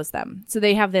follows them. So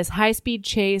they have this high-speed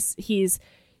chase.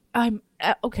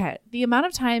 Okay, the amount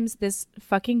of times this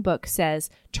fucking book says,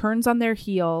 turns on their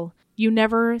heel, you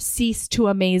never cease to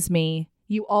amaze me.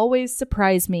 You always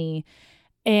surprise me.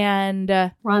 And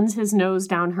runs his nose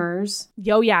down hers.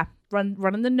 Yo, yeah.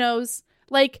 Running the nose.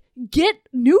 Like, get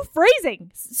new phrasing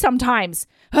sometimes.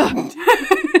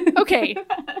 Okay.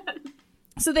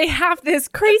 So they have this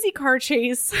crazy car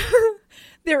chase.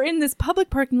 They're in this public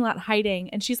parking lot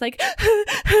hiding. And she's like,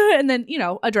 and then,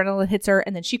 adrenaline hits her.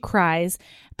 And then she cries.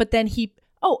 But then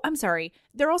I'm sorry.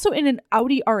 They're also in an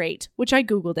Audi R8, which I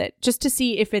Googled it just to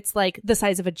see if it's like the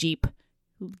size of a Jeep.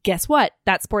 Guess what?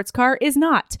 That sports car is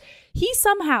not. He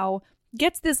somehow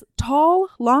gets this tall,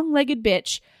 long-legged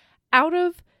bitch out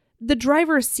of the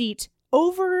driver's seat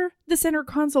over the center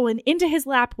console and into his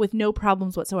lap with no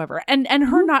problems whatsoever. And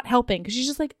her not helping because she's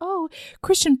just like, oh,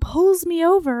 Christian pulls me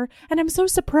over and I'm so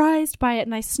surprised by it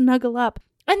and I snuggle up.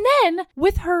 And then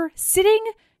with her sitting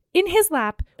in his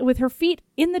lap with her feet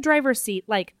in the driver's seat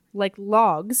like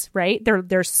logs, right?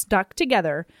 They're stuck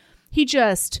together. He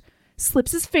just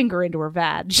slips his finger into her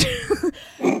vag.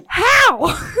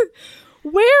 How?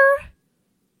 Where?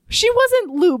 She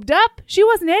wasn't lubed up. She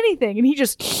wasn't anything. And he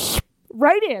just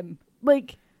right in.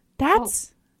 Like,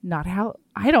 that's not how...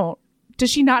 Does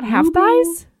she not have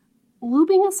thighs?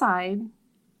 Lubing aside,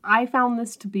 I found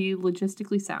this to be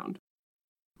logistically sound.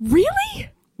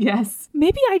 Really? Yes.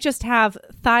 Maybe I just have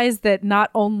thighs that not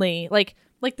only... Like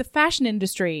the fashion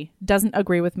industry doesn't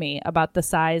agree with me about the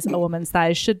size a woman's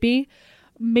thighs should be.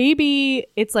 Maybe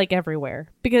it's like everywhere.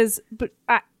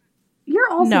 You're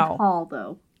also tall,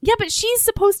 though. Yeah, but she's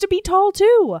supposed to be tall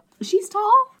too. She's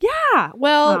tall? Yeah.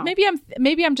 Well, maybe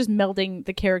I'm just melding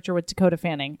the character with Dakota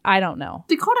Fanning. I don't know.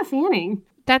 Dakota Fanning?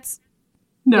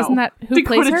 Isn't that who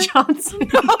Dakota plays her? Johnson.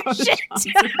 Oh, shit.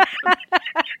 Johnson.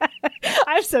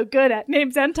 I'm so good at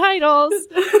names and titles.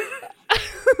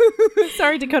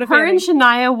 Sorry, Dakota Fanning. Her and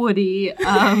Shania Woody.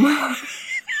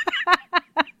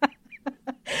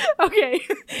 Okay.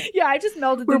 Yeah, I just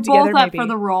melded We're them together. both up maybe. for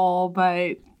the role,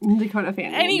 but Dakota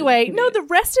Fanning. Anyway, no, the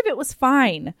rest of it was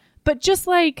fine. But just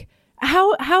like,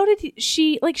 how did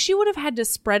she, like, she would have had to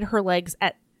spread her legs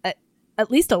at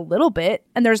least a little bit,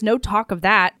 and there's no talk of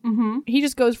that. Mm-hmm. He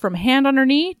just goes from hand on her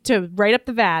knee to right up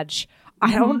the vag.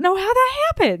 I don't know how that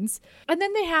happens. And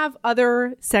then they have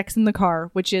other sex in the car,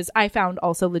 which is, I found,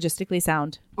 also logistically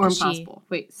sound. Or impossible.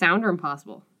 Wait, sound or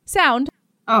impossible? Sound.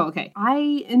 Oh, okay.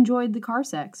 I enjoyed the car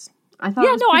sex. I thought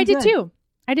Yeah, no, I did too.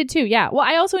 I did too, yeah. Well,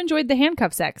 I also enjoyed the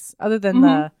handcuff sex, other than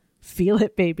the feel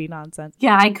it baby nonsense.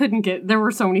 Yeah, I couldn't get, there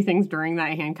were so many things during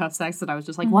that handcuff sex that I was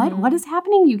just like, what? What is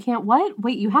happening? You can't what?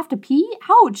 Wait, you have to pee?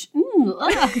 Ouch.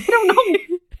 I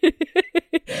don't know.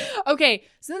 Okay,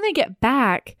 so then they get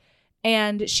back,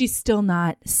 and she's still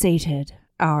not sated,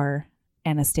 our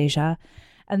Anastasia.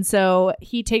 And so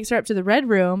he takes her up to the red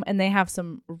room, and they have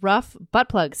some rough butt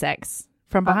plug sex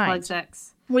from behind. Butt plug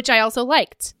sex. Which I also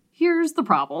liked. Here's the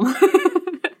problem.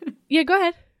 Yeah, go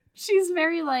ahead. She's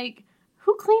very like,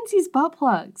 who cleans these butt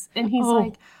plugs? And he's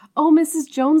like, oh, Mrs.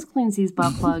 Jones cleans these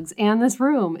butt plugs and this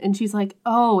room. And she's like,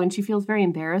 oh, and she feels very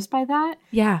embarrassed by that.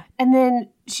 Yeah. And then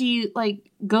she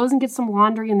like goes and gets some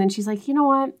laundry, and then she's like, you know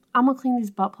what? I'm going to clean these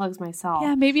butt plugs myself.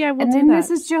 Yeah, maybe I will and do then that.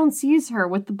 Mrs. Jones sees her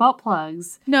with the butt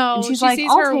plugs. No, and she's she like,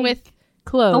 sees I'll her take with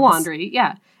clothes. the laundry.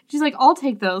 Yeah. She's like, I'll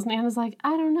take those. And Anna's like,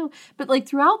 I don't know. But like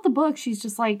throughout the book, she's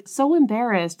just like so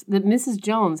embarrassed that Mrs.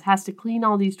 Jones has to clean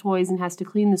all these toys and has to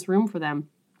clean this room for them.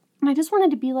 And I just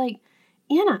wanted to be like,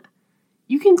 Anna,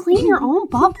 you can clean your own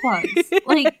butt plugs.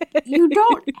 Like, you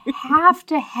don't have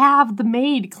to have the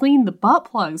maid clean the butt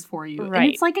plugs for you. Right.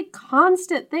 And it's like a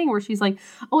constant thing where she's like,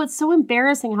 oh, it's so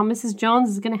embarrassing how Mrs. Jones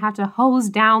is going to have to hose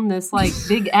down this like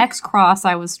big X cross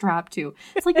I was strapped to.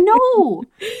 It's like, no,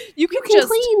 you can just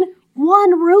clean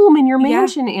one room in your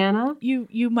mansion, Anna.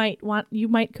 You might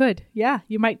could. Yeah,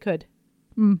 you might could.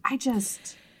 I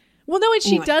just... Well, no, and she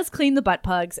Anyway. does clean the butt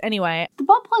plugs. Anyway. The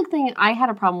butt plug thing I had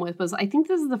a problem with was, I think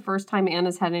this is the first time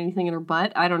Anna's had anything in her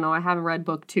butt. I don't know. I haven't read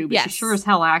book 2, but she Yes. sure as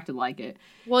hell acted like it.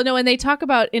 Well, no, and they talk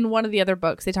about, in one of the other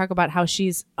books, they talk about how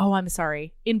she's, I'm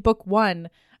sorry. In book 1,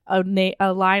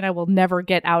 a line I will never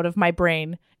get out of my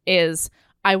brain is,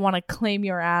 I want to claim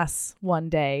your ass one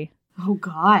day. Oh,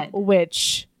 God.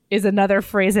 Which is another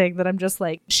phrasing that I'm just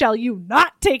like, shall you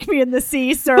not take me in the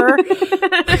sea, sir?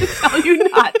 Shall you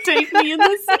not take me in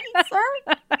the sea,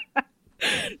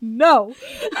 sir? No.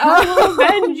 I will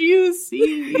avenge you,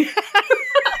 sea.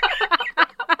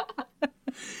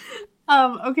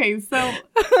 Okay, so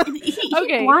he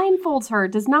blindfolds her,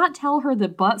 does not tell her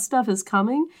that butt stuff is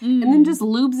coming, and then just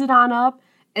lubes it on up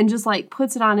and just like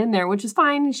puts it on in there, which is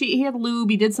fine. He had lube,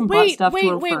 he did some butt stuff to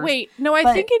her first. Wait. No,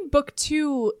 I think in book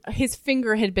 2, his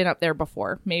finger had been up there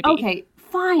before, maybe. Okay,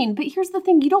 fine. But here's the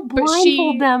thing. You don't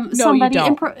blindfold somebody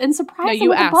and surprise them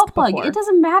with a butt plug. Before. It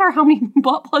doesn't matter how many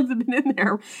butt plugs have been in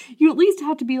there. You at least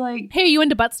have to be like, hey, are you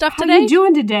into butt stuff today? How are you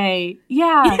doing today?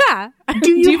 Yeah. Yeah.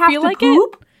 Do you have feel to like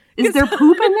poop? Is there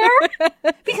poop in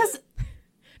there? Because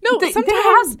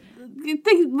sometimes...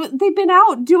 They've been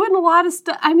out doing a lot of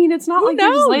stuff. I mean, it's not like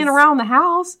they're just laying around the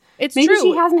house. It's Maybe true.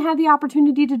 she hasn't had the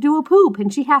opportunity to do a poop,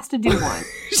 and she has to do one.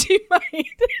 She might.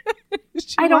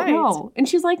 I don't know. And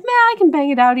she's like, man, I can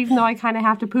bang it out even though I kind of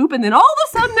have to poop. And then all of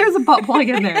a sudden there's a butt plug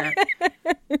in there.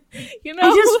 You know?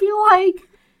 I just feel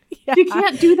like you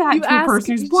can't do that to a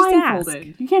person who's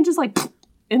blindfolded. You can't just like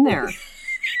in there.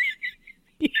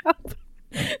 Yep.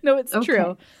 No, it's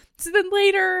true. So then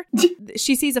later,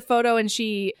 she sees a photo and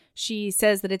she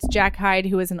says that it's Jack Hyde,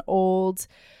 who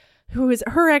is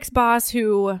her ex-boss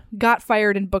who got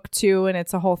fired in book 2, and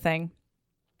it's a whole thing.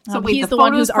 So wait, he's the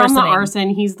one who's from the arsoning. arson.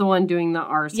 He's the one doing the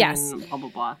arson. Yes. Blah, blah,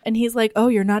 blah. And he's like, oh,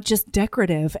 you're not just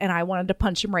decorative. And I wanted to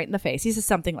punch him right in the face. He says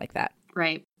something like that.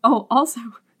 Right. Oh, also,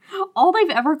 all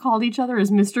they've ever called each other is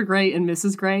Mr. Gray and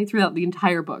Mrs. Gray throughout the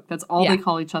entire book. That's all they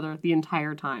call each other the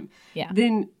entire time. Yeah.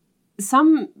 Then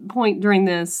some point during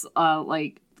this,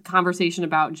 conversation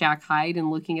about Jack Hyde and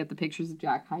looking at the pictures of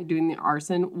Jack Hyde doing the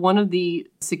arson, one of the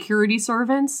security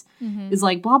servants is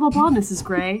like, blah, blah, blah, Mrs.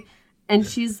 Gray. And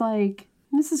she's like,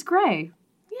 Mrs. Gray,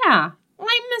 yeah, I'm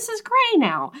Mrs. Gray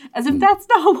now. As if that's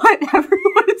not what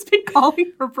everyone has been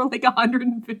calling her for like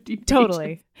 150 pages.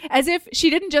 Totally. As if she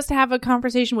didn't just have a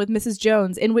conversation with Mrs.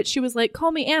 Jones in which she was like,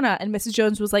 call me Anna. And Mrs.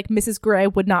 Jones was like, Mrs. Gray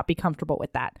would not be comfortable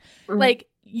with that. Like,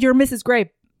 you're Mrs.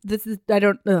 Gray.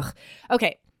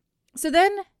 Okay. So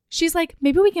then she's like,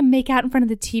 maybe we can make out in front of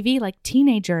the TV like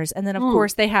teenagers. And then, of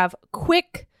course, they have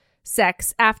quick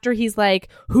sex after he's like,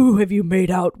 who have you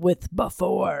made out with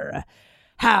before?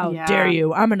 How dare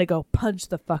you? I'm going to go punch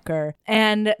the fucker.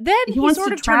 And then he wants sort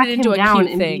to of turned it into a down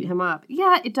cute and thing. beat him up.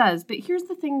 Yeah, it does. But here's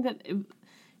the thing that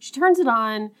She turns it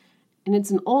on, and it's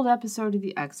an old episode of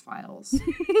The X-Files.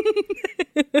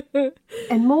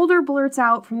 And Mulder blurts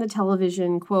out from the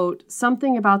television, quote,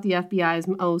 something about the FBI's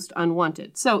most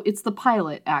unwanted. So it's the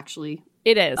pilot, actually.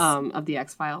 It is. Of The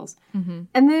X-Files. Mm-hmm.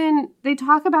 And then they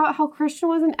talk about how Christian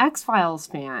was an X-Files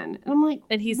fan. And I'm like,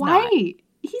 and he's why? Not.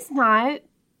 He's not.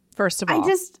 First of all.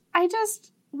 I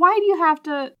just, why do you have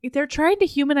to? They're trying to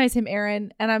humanize him,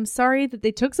 Erin, and I'm sorry that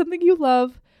they took something you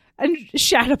love and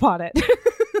shat upon it.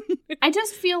 I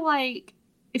just feel like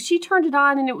if she turned it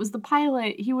on and it was the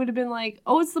pilot, he would have been like,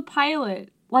 oh, it's the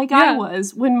pilot. Like I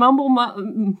was when Mumble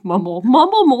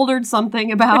moldered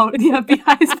something about the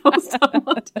FBI's most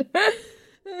unwanted.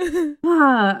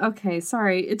 Okay,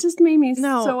 sorry. It just made me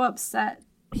so upset.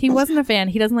 He wasn't a fan.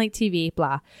 He doesn't like TV,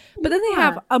 blah. But then they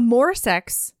have more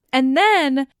sex. And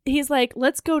then he's like,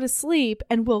 let's go to sleep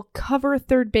and we'll cover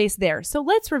third base there. So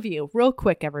let's review real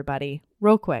quick, everybody.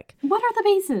 Real quick. What are the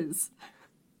bases?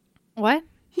 What?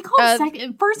 He called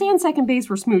first and second base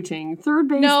were smooching. Third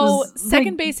base was...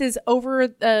 second base is over...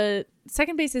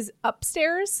 second base is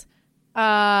upstairs,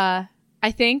 I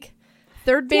think.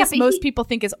 Third base, most people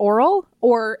think is oral,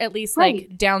 or at least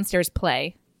like downstairs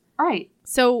play. Right.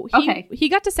 So he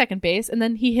got to second base, and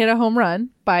then he hit a home run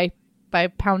by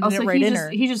pounding it right in her.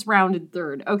 He just rounded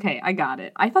third. Okay, I got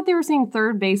it. I thought they were saying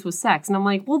third base was sex, and I'm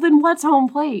like, well, then what's home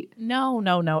plate? No,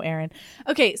 Erin.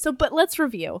 Okay, but let's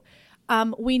review.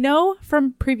 We know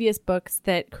from previous books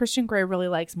that Christian Grey really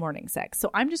likes morning sex. So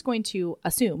I'm just going to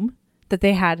assume that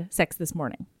they had sex this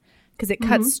morning because it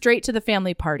cuts straight to the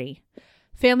family party.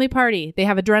 Family party. They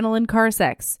have adrenaline car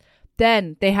sex.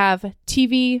 Then they have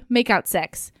TV makeout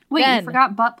sex. Wait, you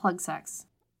forgot butt plug sex.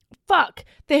 Fuck.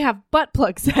 They have butt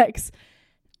plug sex.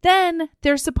 Then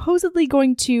they're supposedly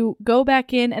going to go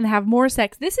back in and have more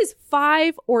sex. This is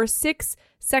 5 or 6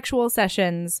 sexual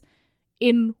sessions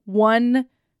in one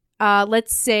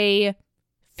let's say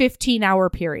 15-hour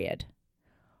period.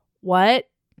 What?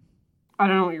 I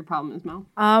don't know what your problem is, Mel.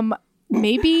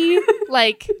 Maybe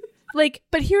like,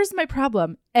 but here's my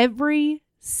problem. Every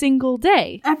single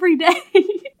day.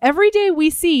 Every day we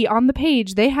see on the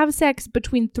page, they have sex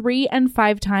between 3 and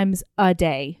 5 times a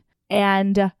day.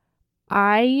 And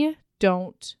I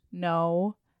don't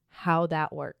know how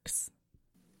that works.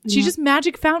 She's just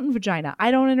magic fountain vagina. I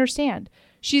don't understand.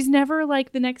 She's never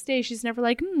like the next day. She's never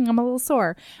like, I'm a little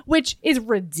sore, which is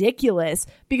ridiculous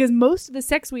because most of the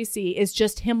sex we see is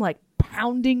just him like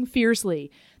pounding fiercely.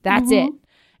 That's it.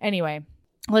 Anyway,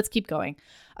 let's keep going.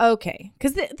 Okay.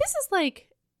 Because this is like,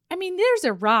 I mean, there's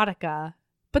erotica,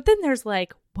 but then there's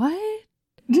like, what?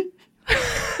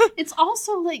 It's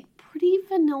also like pretty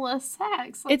vanilla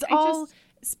sex. Like,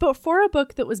 But for a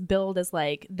book that was billed as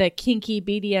like the kinky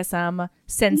BDSM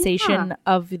sensation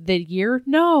of the year,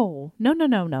 no.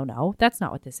 That's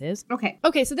not what this is.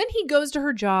 Okay. So then he goes to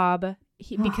her job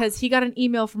because he got an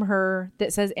email from her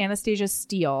that says Anastasia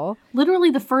Steele. Literally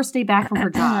the first day back from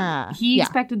her job. He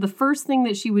expected the first thing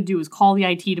that she would do is call the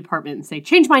IT department and say,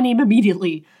 change my name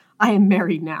immediately. I am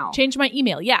married now. Change my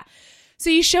email. Yeah. So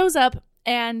he shows up.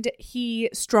 And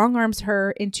he strong arms her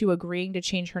into agreeing to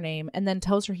change her name and then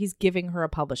tells her he's giving her a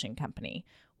publishing company,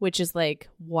 which is like,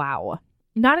 wow.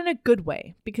 Not in a good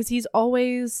way, because he's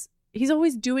always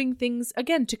doing things,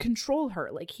 again, to control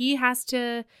her. Like he has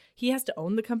to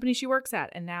own the company she works at.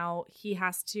 And now he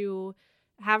has to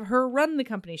have her run the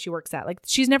company she works at. Like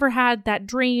she's never had that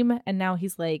dream. And now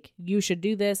he's like, you should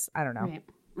do this. I don't know.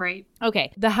 Right.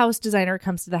 Okay. The house designer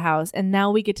comes to the house, and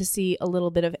now we get to see a little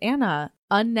bit of Anna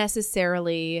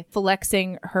unnecessarily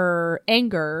flexing her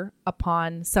anger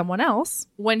upon someone else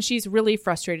when she's really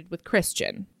frustrated with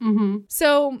Christian. Mm-hmm.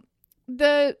 So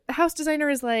the house designer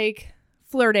is like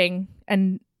flirting,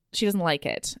 and she doesn't like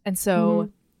it. And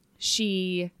so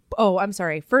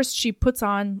first she puts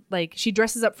on, like, she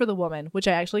dresses up for the woman, which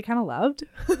I actually kind of loved.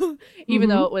 Even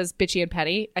though it was bitchy and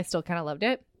petty, I still kind of loved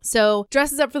it. So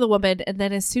dresses up for the woman, and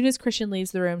then as soon as Christian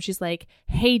leaves the room, she's like,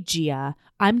 hey, Gia,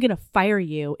 I'm going to fire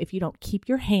you if you don't keep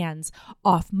your hands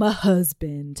off my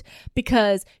husband,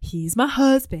 because he's my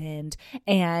husband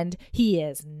and he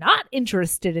is not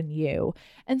interested in you.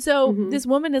 And so this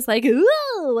woman is like,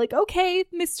 ooh, like, okay,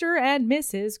 Mr. and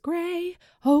Mrs. Grey.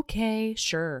 Okay,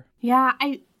 sure. Yeah,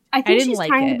 I think she's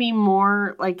trying to be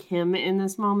more like him in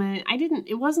this moment.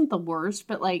 It wasn't the worst,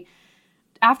 but like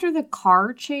after the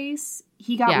car chase,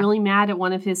 he got really mad at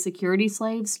one of his security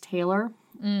slaves, Taylor,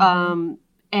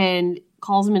 and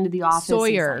calls him into the office.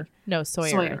 Sawyer,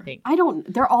 I think.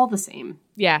 They're all the same.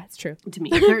 Yeah, it's true. To me,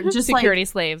 they're just security like,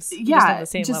 slaves. Yeah, just on the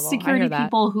same just level. security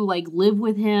people who like live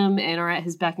with him and are at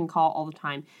his beck and call all the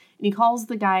time. And he calls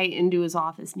the guy into his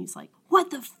office and he's like, what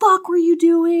the fuck were you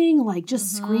doing? Like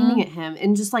just screaming at him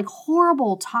and just like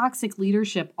horrible, toxic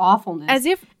leadership awfulness. As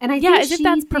if, and I yeah, think as if she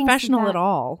that's thinks professional that- at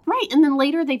all. Right. And then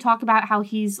later they talk about how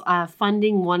he's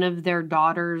funding one of their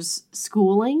daughter's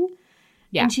schooling.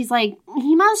 Yeah. And she's like,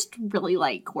 he must really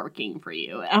like working for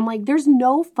you. And I'm like, there's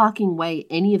no fucking way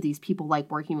any of these people like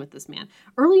working with this man.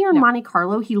 Earlier in Monte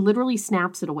Carlo, he literally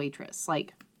snaps at a waitress.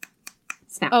 Like,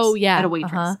 snaps at a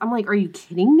waitress. I'm like, are you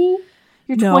kidding me?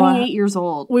 You're 28 years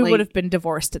old. We Like, would have been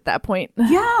divorced at that point.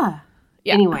 Yeah.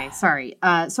 Yeah. Anyway, sorry.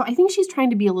 So I think she's trying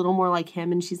to be a little more like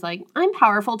him, and she's like, I'm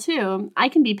powerful too. I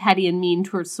can be petty and mean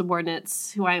towards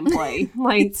subordinates who I employ.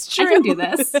 Like, It's true. I can do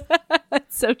this.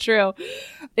 It's so true.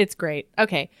 It's great.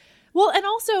 Okay. Well, and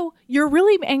also, you're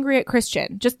really angry at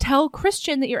Christian. Just tell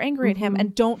Christian that you're angry at him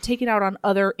and don't take it out on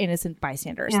other innocent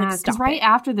bystanders. Yeah, Like, because stop right it.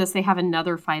 after this, they have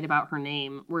another fight about her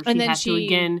name where she And then has to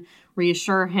again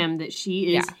reassure him that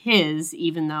she is his,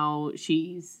 even though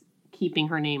she's keeping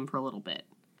her name for a little bit.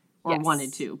 Or Yes.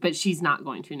 wanted to, but she's not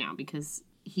going to now because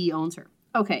he owns her.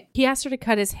 Okay. He asked her to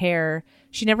cut his hair.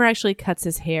 She never actually cuts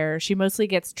his hair. She mostly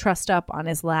gets trussed up on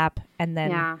his lap and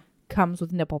then comes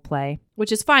with nipple play,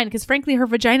 which is fine because frankly, her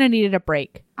vagina needed a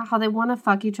break. How they want to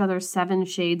fuck each other 7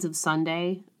 shades of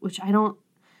Sunday, which I don't.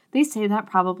 They say that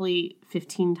probably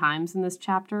 15 times in this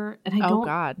chapter, and I don't.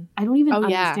 God. I don't even Yeah.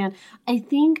 understand. I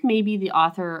think maybe the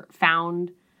author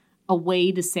found a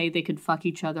way to say they could fuck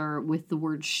each other with the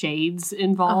word shades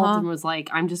involved and was like,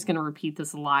 I'm just going to repeat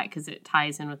this a lot because it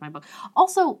ties in with my book.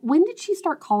 Also, when did she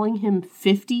start calling him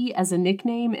 50 as a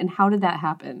nickname, and how did that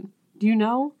happen? Do you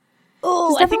know?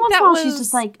 Oh, Every once in a while she's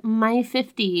just like, my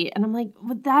 50. And I'm like,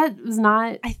 but that was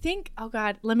not. I think, oh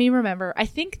God, let me remember. I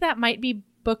think that might be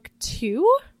book 2.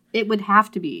 It would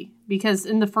have to be. Because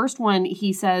in the first one,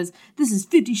 he says, this is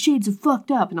 50 Shades of Fucked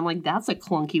Up. And I'm like, that's a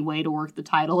clunky way to work the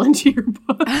title into your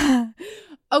book.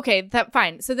 Okay, that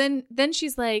fine. So then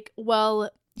she's like, well,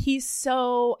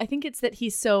 I think it's that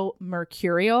he's so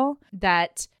mercurial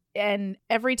that, and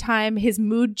every time his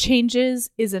mood changes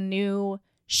is a new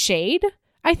shade,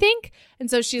 I think.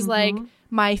 And so she's like,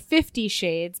 my 50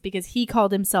 shades, because he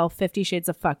called himself 50 Shades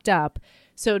of Fucked Up.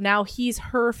 So now he's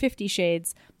her 50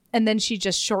 Shades. And then she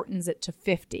just shortens it to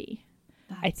 50.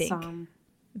 I think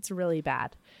it's really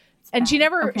bad. And bad.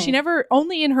 she never,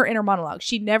 only in her inner monologue,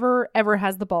 she never ever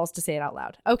has the balls to say it out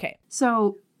loud. Okay.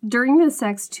 So during the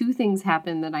sex, 2 things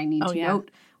happen that I need to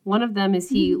note. One of them is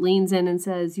he leans in and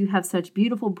says, you have such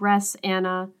beautiful breasts,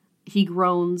 Anna. He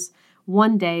groans,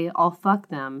 one day I'll fuck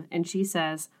them. And she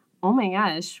says, oh my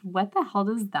gosh, what the hell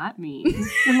does that mean?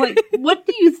 I'm like, what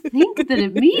do you think that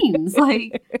it means?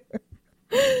 Like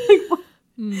what?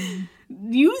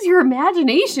 Use your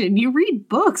imagination. You read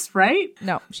books, right?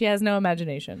 No, she has no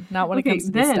imagination. Not when it comes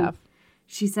to this stuff.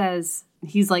 She says,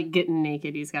 he's like getting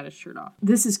naked. He's got his shirt off.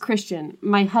 This is Christian,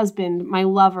 my husband, my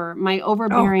lover, my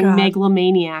overbearing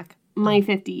megalomaniac, my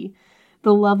 50,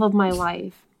 the love of my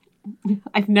life.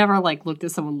 I've never like looked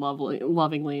at someone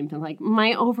lovingly and been like,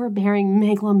 my overbearing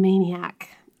megalomaniac.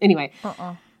 Anyway,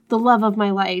 the love of my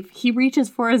life. He reaches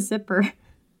for a zipper.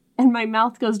 And my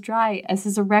mouth goes dry as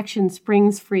his erection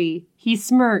springs free. He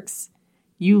smirks.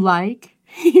 You like?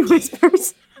 He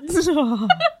whispers. Just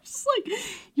like,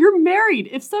 you're married.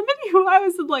 If somebody who I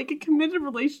was in like a committed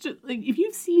relationship, like if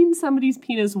you've seen somebody's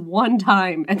penis one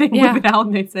time and they whip it out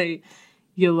and they say,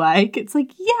 you like? It's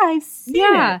like, yeah, I've seen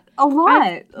it a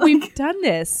lot. We've done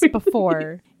this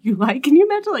before. You like? Can you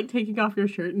imagine like taking off your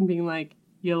shirt and being like,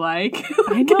 you like?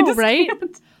 I know, right?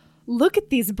 Look at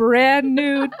these brand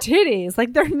new titties.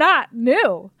 Like, they're not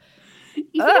new.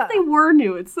 Even if they were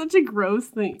new, it's such a gross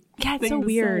thing. Yeah, it's so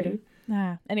weird.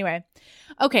 Anyway.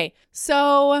 Okay,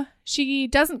 so she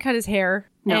doesn't cut his hair.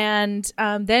 Nope. And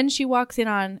then she walks in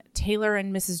on Taylor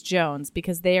and Mrs. Jones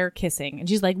because they are kissing. And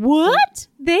she's like, what?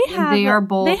 They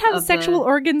have sexual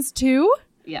organs too?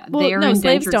 Yeah, well, they are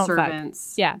indentured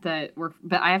servants. Yeah. But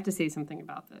I have to say something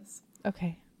about this.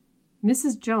 Okay.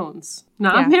 Mrs. Jones,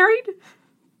 not married?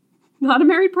 Not a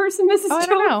married person, Mrs. Jones? I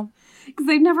don't know. Because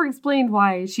they've never explained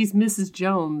why she's Mrs.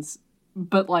 Jones,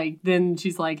 but like then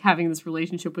she's like having this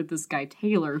relationship with this guy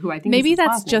Taylor, who I think maybe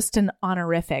that's just an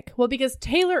honorific. Well, because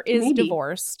Taylor is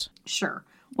divorced. Sure.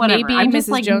 Whatever. Maybe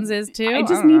Mrs. Jones is too. I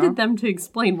just needed them to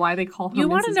explain why they call her Mrs. Jones. You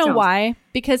want to know why?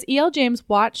 Because E.L. James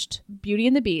watched Beauty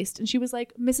and the Beast and she was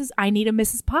like, I need a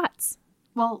Mrs. Potts.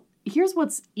 Well, here's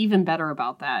what's even better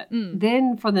about that.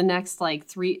 Then for the next like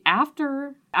 3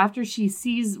 after she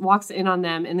walks in on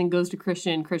them and then goes to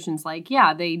Christian's like,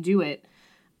 yeah, they do it.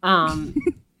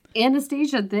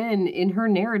 Anastasia then in her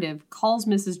narrative calls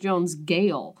Mrs. Jones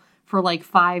Gail for like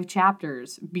 5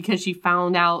 chapters because she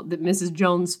found out that Mrs.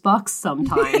 Jones fucks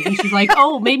sometimes. And she's like,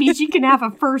 oh, maybe she can have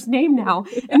a first name now.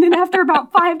 And then after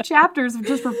about 5 chapters of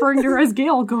just referring to her as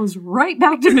Gail, goes right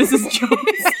back to Mrs.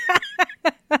 Jones.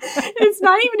 It's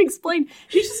not even explained.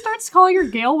 She just starts calling her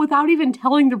Gail without even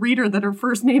telling the reader that her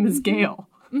first name is Gail.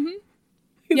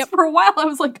 Yep. For a while, I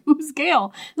was like, who's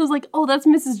Gail? And I was like, oh, that's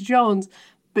Mrs. Jones.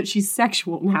 But she's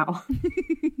sexual now.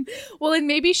 Well, and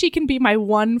maybe she can be my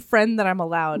one friend that I'm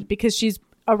allowed because she's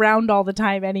around all the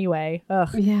time anyway.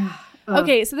 Ugh. Yeah.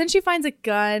 Okay, so then she finds a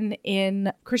gun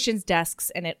in Christian's desks,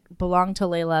 and it belonged to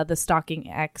Layla, the stalking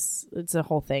ex. It's a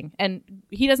whole thing. And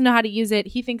he doesn't know how to use it.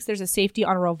 He thinks there's a safety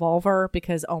on a revolver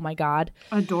because, oh my God.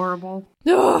 Adorable.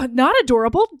 Ugh, not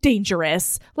adorable,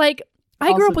 dangerous. Like,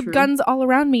 I grew Also up with true. guns all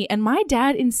around me, and my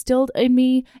dad instilled in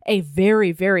me a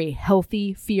very, very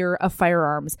healthy fear of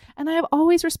firearms, and I have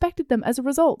always respected them as a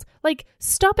result. Like,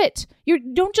 stop it. You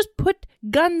don't just put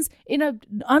guns in an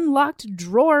unlocked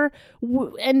drawer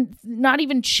and not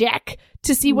even check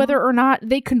to see whether or not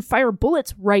they can fire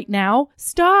bullets right now.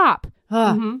 Stop.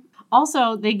 Ugh.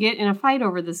 Also, they get in a fight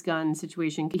over this gun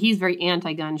situation. He's very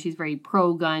anti-gun. She's very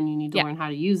pro-gun. You need to learn how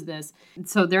to use this.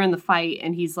 So they're in the fight,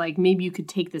 and he's like, maybe you could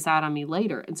take this out on me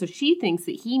later. And so she thinks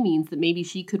that he means that maybe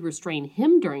she could restrain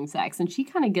him during sex. And she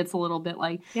kind of gets a little bit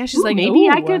like, Yeah, she's like, maybe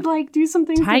I "Ooh, could like do some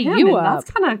things tie to him. you And up."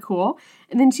 that's kind of cool.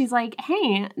 And then she's like,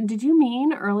 hey, did you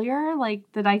mean earlier like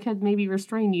that I could maybe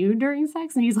restrain you during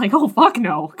sex? And he's like, oh, fuck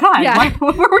no. God, Yeah.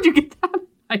 where would you get that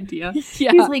idea?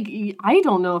 Yeah. He's like, I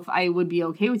don't know if I would be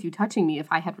okay with you touching me if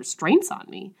I had restraints on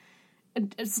me.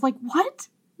 And it's like, what?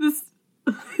 This,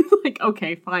 like,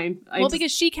 okay, fine.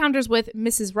 Because she counters with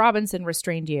Mrs. Robinson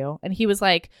restrained you. And he was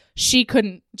like, she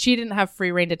didn't have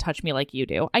free reign to touch me like you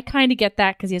do. I kind of get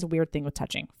that because he has a weird thing with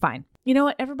touching. Fine. You know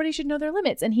what? Everybody should know their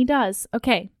limits. And he does.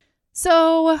 Okay.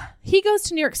 So he goes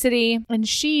to New York City and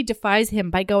she defies him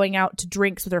by going out to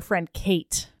drinks with her friend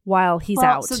Kate while he's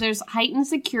out. So there's heightened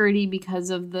security because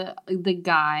of the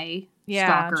guy,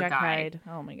 stalker Jack guy. Hyde.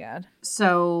 Oh my God.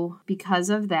 So because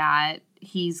of that,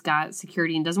 he's got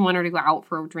security and doesn't want her to go out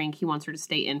for a drink. He wants her to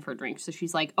stay in for a drink. So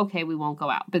she's like, okay, we won't go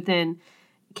out. But then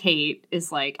Kate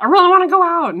is like, I really want to go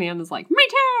out. And Anna's like, me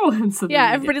too. And so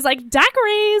Yeah, everybody's like,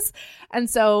 daiquiris. And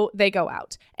so they go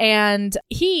out. And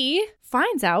he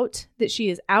finds out that she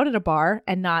is out at a bar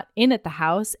and not in at the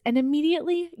house and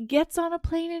immediately gets on a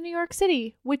plane in New York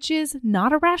City, which is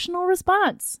not a rational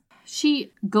response.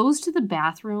 She goes to the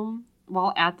bathroom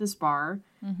while at this bar,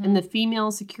 and the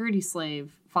female security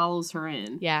slave follows her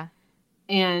in. Yeah.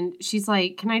 And she's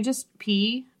like, can I just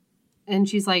pee? And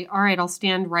she's like, all right, I'll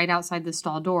stand right outside the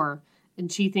stall door. And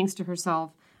she thinks to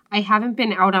herself, I haven't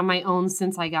been out on my own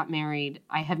since I got married.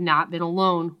 I have not been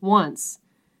alone once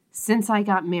since I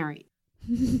got married.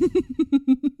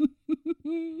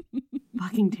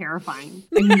 Fucking terrifying.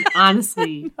 I mean,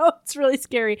 honestly. Oh, it's really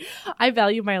scary. I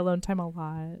value my alone time a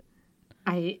lot.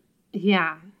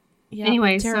 Yeah.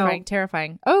 Anyway, Anyway,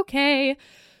 terrifying. Okay.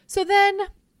 So then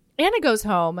Anna goes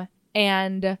home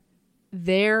and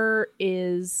there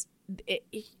is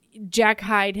Jack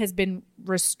Hyde has been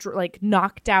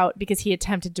knocked out because he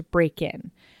attempted to break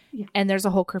in. Yeah. And there's a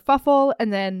whole kerfuffle.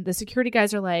 And then the security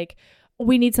guys are like,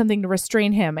 we need something to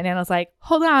restrain him. And Anna's like,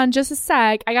 hold on just a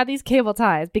sec. I got these cable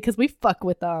ties because we fuck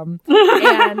with them.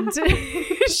 And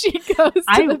she goes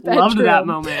to the bedroom. I loved that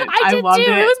moment. I did loved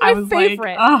too. it. It was my I was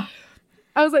favorite. Like, oh.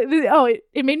 I was like, oh,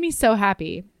 it made me so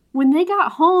happy. When they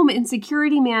got home and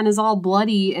Security Man is all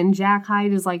bloody and Jack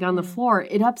Hyde is like on the floor,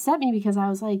 it upset me because I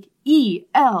was like,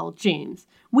 E.L. James.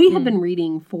 We have been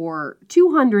reading for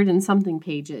 200 and something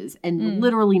pages and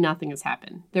literally nothing has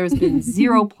happened. There's been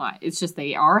zero plot. It's just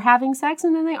they are having sex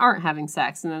and then they aren't having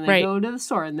sex and then they go to the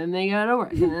store and then they go to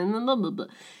work and then blah, blah, blah.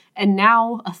 And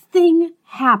now a thing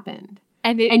happened.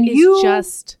 And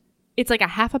it's like a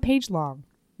half a page long.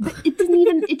 It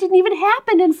didn't even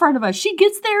happen in front of us. She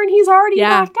gets there and he's already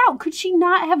knocked out. Could she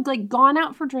not have like gone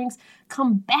out for drinks,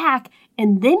 come back,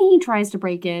 and then he tries to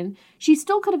break in? She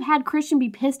still could have had Christian be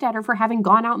pissed at her for having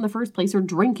gone out in the first place, or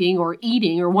drinking, or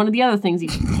eating, or one of the other things he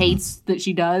hates that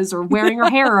she does, or wearing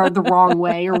her hair the wrong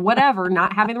way, or whatever,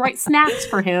 not having the right snacks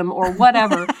for him, or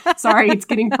whatever. Sorry, it's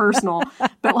getting personal.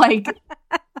 But like,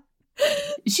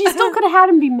 she still could have had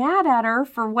him be mad at her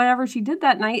for whatever she did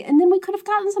that night, and then we could have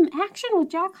gotten some action with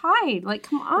Jack Hyde. Like,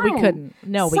 come on. We couldn't.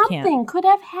 No, we can't. Something could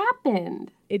have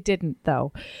happened. It didn't,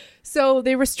 though. So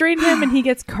they restrain him and he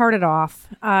gets carted off.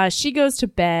 She goes to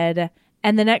bed,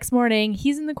 and the next morning,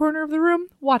 he's in the corner of the room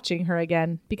watching her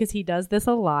again because he does this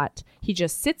a lot. He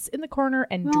just sits in the corner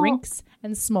and drinks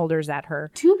and smolders at her.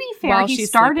 To be fair, he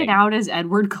started out as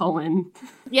Edward Cullen.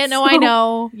 Yeah, no, I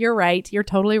know. You're right. You're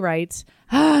totally right.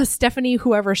 Stephanie,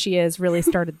 whoever she is, really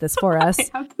started this for us.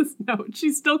 I have this note.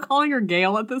 She's still calling her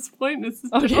Gail at this point,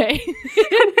 Mrs. Okay.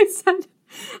 And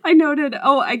I noted,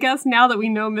 I guess now that we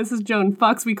know Mrs. Joan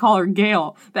fucks, we call her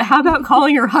Gail. But how about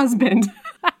calling her husband?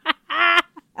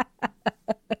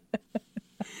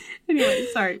 Anyway,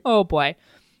 sorry. Oh, boy.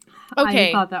 Okay.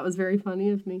 I thought that was very funny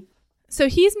of me. So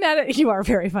he's mad at... You are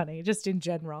very funny, just in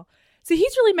general. So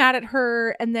he's really mad at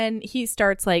her, and then he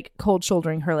starts, like, cold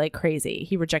shouldering her like crazy.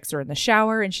 He rejects her in the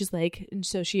shower, and she's like... And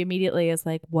so she immediately is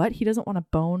like, what? He doesn't want to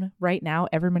bone right now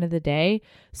every minute of the day?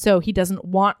 So he doesn't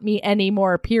want me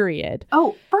anymore, period.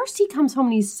 Oh, first he comes home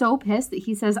and he's so pissed that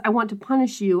he says, I want to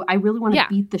punish you. I really want to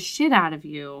beat the shit out of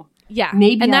you. Yeah.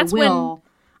 Maybe and that's I will.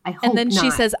 I hope and then not.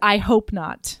 she says, I hope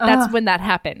not. That's when that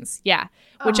happens. Yeah.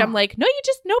 Which I'm like, no, you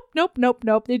just,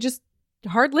 nope. They just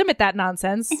hard limit that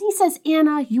nonsense. And he says,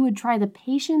 Anna, you would try the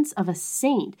patience of a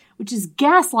saint, which is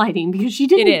gaslighting because she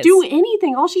didn't do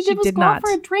anything. All she did was go out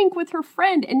for a drink with her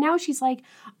friend. And now she's like,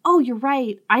 oh, you're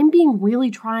right. I'm being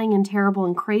really trying and terrible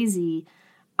and crazy.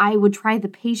 I would try the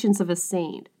patience of a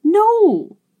saint.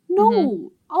 No. Mm-hmm.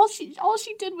 All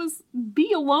she did was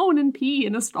be alone and pee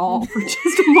in a stall for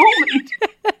just a moment.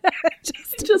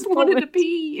 just wanted to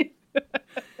pee.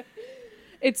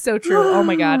 It's so true. Oh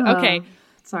my God. Okay.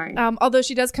 Sorry. Although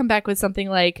she does come back with something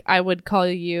like, I would call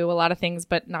you a lot of things,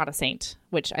 but not a saint,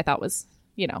 which I thought was,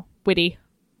 witty.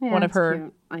 Yeah, one of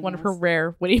her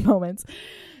rare witty moments.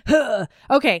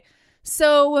 Okay.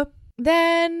 So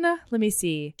then let me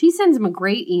see. She sends him a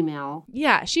great email.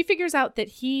 Yeah. She figures out that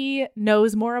he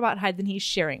knows more about Hyde than he's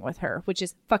sharing with her, which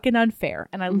is fucking unfair.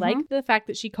 And I like the fact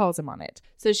that she calls him on it.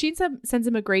 So she sends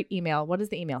him a great email. What does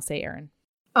the email say, Erin?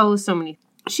 Oh, so many.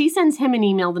 She sends him an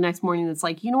email the next morning that's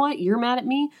like, you know what? You're mad at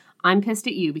me. I'm pissed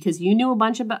at you because you knew a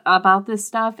bunch about this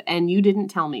stuff and you didn't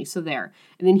tell me. So there.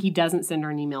 And then he doesn't send her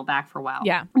an email back for a while.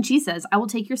 Yeah. And she says, I will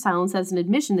take your silence as an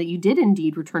admission that you did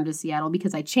indeed return to Seattle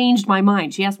because I changed my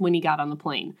mind. She asked when he got on the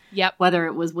plane. Yep. Whether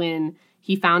it was when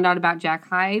he found out about Jack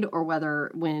Hyde or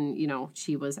whether when,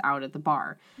 she was out at the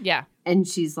bar. Yeah. And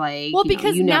she's like, well,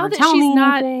 because you now never that tell she's me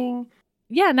not... anything.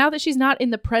 Yeah, now that she's not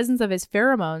in the presence of his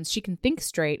pheromones, she can think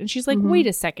straight. And she's like, wait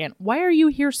a second. Why are you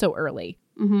here so early?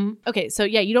 Mm-hmm. Okay, so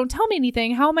yeah, you don't tell me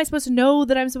anything. How am I supposed to know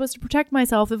that I'm supposed to protect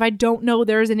myself if I don't know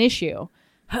there's an issue?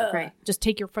 Right. Just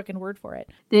take your fucking word for it.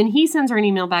 Then he sends her an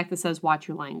email back that says, watch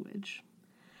your language.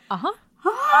 Uh-huh.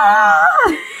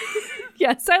 Ah!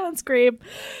 Yeah, silent scream.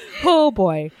 Oh,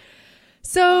 boy.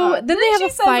 So then they have a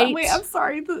fight. Wait, I'm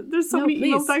sorry. There's so many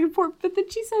please. emails back and forth. But then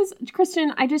she says,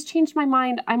 Kristen, I just changed my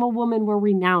mind. I'm a woman. We're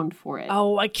renowned for it.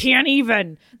 Oh, I can't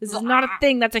even. This is not a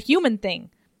thing. That's a human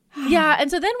thing. Yeah, and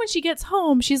so then when she gets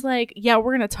home, she's like, yeah,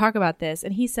 we're going to talk about this.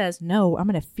 And he says, no, I'm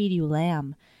going to feed you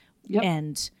lamb. Yep.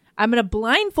 And I'm going to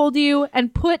blindfold you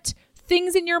and put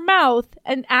things in your mouth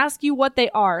and ask you what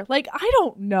they are. Like, I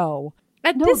don't know.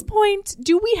 At this point,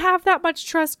 do we have that much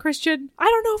trust, Christian? I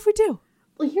don't know if we do.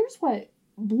 Well, here's what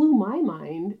blew my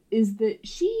mind is that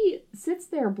she sits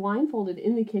there blindfolded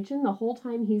in the kitchen the whole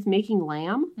time he's making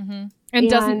lamb. Mm-hmm. And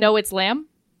doesn't know it's lamb?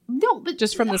 No, but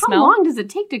just from the how smell? How long does it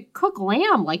take to cook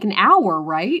lamb? Like an hour,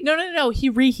 right? No. He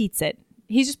reheats it.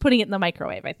 He's just putting it in the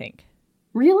microwave, I think.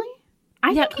 Really?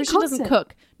 I think Christian doesn't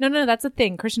cook. No, that's a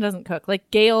thing. Christian doesn't cook. Like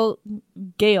Gail,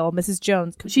 Mrs.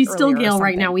 Jones. She's still Gail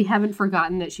right now. We haven't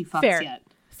forgotten that she fucks yet.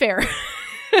 Fair.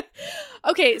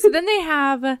 Okay, so then they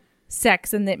have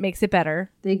sex and it makes it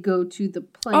better. They go to the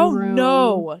playroom.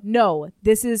 Oh no.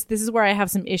 This is where I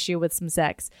have some issue with some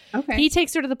sex. Okay. He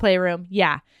takes her to the playroom.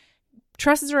 Yeah.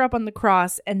 Trusses her up on the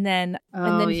cross and then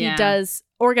he does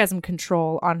orgasm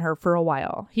control on her for a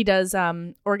while. He does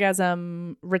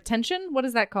orgasm retention. What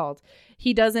is that called?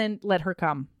 He doesn't let her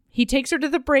come. He takes her to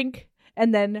the brink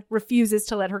and then refuses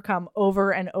to let her come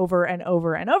over and over and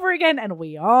over and over again. And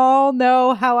we all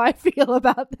know how I feel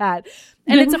about that.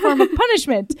 And it's a form of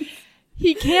punishment.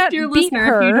 He can't Dear beat listener,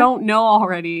 her. if you don't know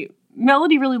already,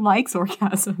 Melody really likes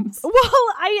orgasms. Well,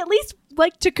 I at least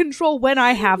like to control when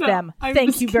I have them.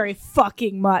 Thank you very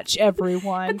fucking much,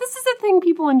 everyone. But this is a thing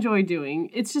people enjoy doing.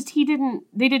 It's just they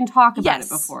didn't talk about it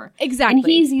before. Exactly. And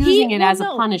he's using it as a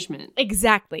punishment.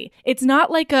 Exactly. It's not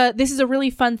like this is a really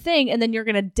fun thing and then you're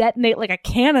going to detonate like a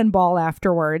cannonball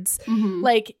afterwards. Mm-hmm.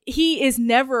 Like he is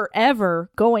never,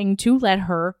 ever going to let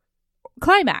her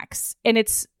climax. And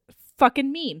it's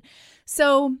fucking mean.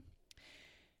 So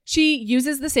she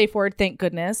uses the safe word, thank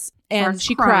goodness, and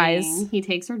she cries. He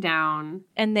takes her down,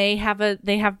 and they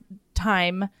have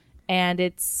time, and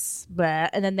it's bleh,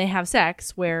 and then they have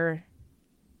sex where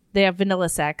they have vanilla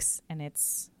sex, and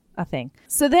it's a thing.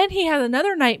 So then he has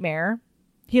another nightmare.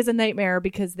 He has a nightmare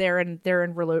because they're in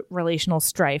relational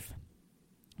strife.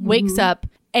 Wakes up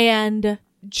and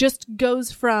just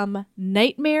goes from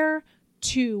nightmare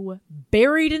to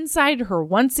buried inside her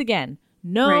once again.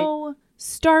 No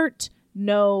start,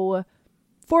 no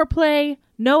foreplay,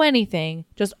 no anything.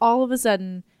 Just all of a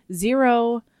sudden,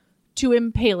 0 to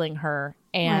impaling her.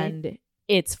 And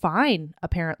it's fine,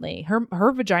 apparently.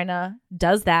 Her vagina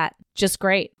does that just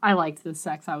great. I liked the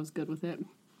sex. I was good with it. It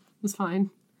was fine.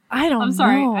 I'm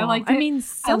sorry. I liked it. I mean,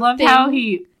 I loved how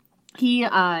he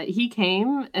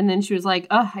came and then she was like,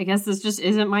 I guess this just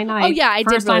isn't my night. Oh yeah, I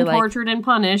First did really I'm tortured and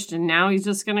punished, and now he's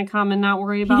just gonna come and not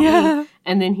worry about me.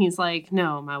 And then he's like,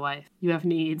 no, my wife, you have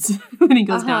needs. And he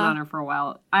goes down on her for a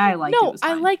while. I liked it.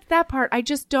 I liked that part. I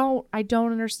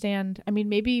don't understand. I mean,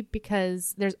 maybe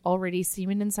because there's already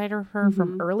semen inside of her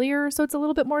from earlier, so it's a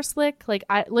little bit more slick. Like,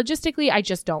 logistically, I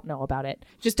just don't know about it.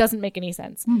 It just doesn't make any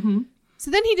sense. So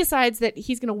then he decides that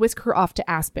he's going to whisk her off to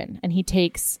Aspen, and he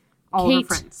takes all Kate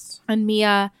her friends and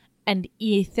Mia and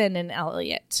Ethan and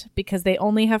Elliot, because they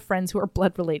only have friends who are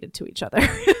blood related to each other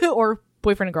or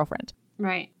boyfriend and girlfriend.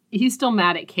 Right. He's still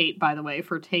mad at Kate, by the way,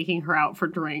 for taking her out for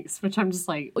drinks, which I'm just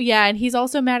like... Yeah, and he's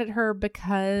also mad at her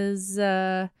because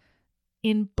in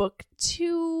book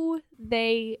 2,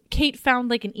 Kate found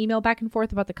like an email back and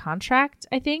forth about the contract,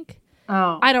 I think.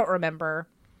 Oh. I don't remember.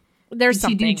 There's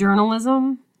something. Did she do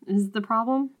journalism? Is the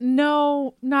problem?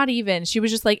 No, not even. She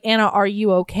was just like, Anna, are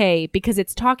you okay? Because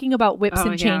it's talking about whips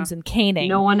and chains and caning.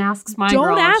 No one asks my girl.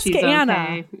 Don't ask if she's Anna.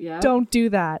 Okay. Yep. Don't do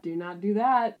that. Do not do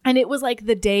that. And it was like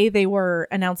the day they were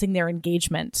announcing their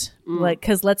engagement. Like,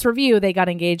 because let's review, they got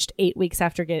engaged 8 weeks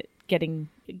after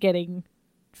getting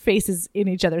faces in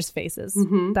each other's faces.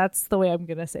 That's the way I'm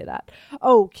going to say that.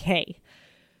 Okay.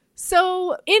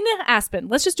 So in Aspen,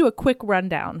 let's just do a quick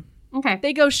rundown. Okay.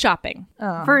 They go shopping.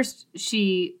 First,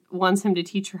 she wants him to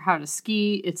teach her how to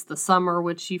ski. It's the summer,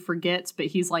 which she forgets, but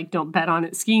he's like, don't bet on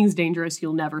it. Skiing's dangerous.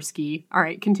 You'll never ski. All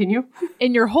right, continue.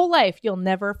 In your whole life, you'll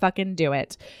never fucking do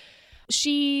it.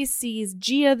 She sees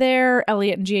Gia there.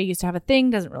 Elliot and Gia used to have a thing.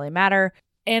 Doesn't really matter.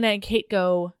 Anna and Kate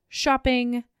go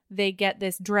shopping. They get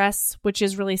this dress, which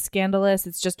is really scandalous.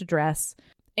 It's just a dress.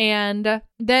 And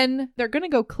then they're going to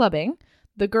go clubbing.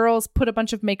 The girls put a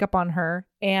bunch of makeup on her,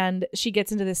 and she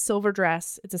gets into this silver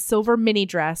dress. It's a silver mini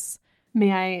dress.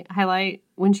 May I highlight,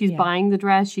 when she's buying the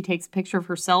dress, she takes a picture of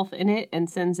herself in it and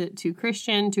sends it to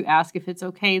Christian to ask if it's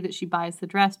okay that she buys the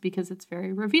dress because it's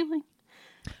very revealing.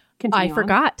 Continue I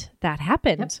forgot that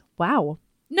happened. Yep. Wow.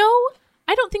 No,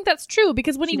 I don't think that's true,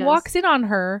 because when he walks in on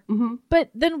her,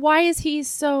 but then why is he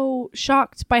so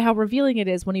shocked by how revealing it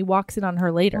is when he walks in on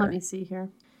her later? Let me see here.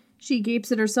 She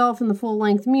gapes at herself in the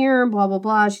full-length mirror, blah, blah,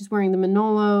 blah. She's wearing the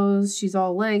Manolos. She's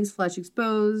all legs, flesh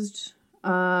exposed.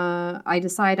 I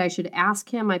decide I should ask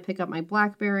him. I pick up my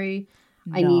BlackBerry.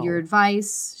 No. I need your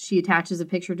advice. She attaches a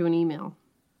picture to an email.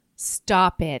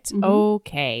 Stop it.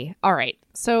 Okay. All right.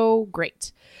 So,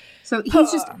 great. So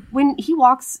he's just, when he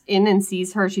walks in and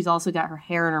sees her, she's also got her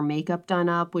hair and her makeup done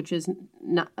up, which is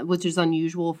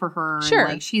unusual for her. Sure. And,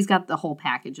 like, she's got the whole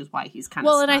package is why he's kind of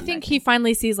Well, and I think he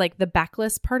finally sees like the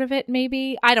backless part of it,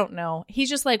 maybe. I don't know. He's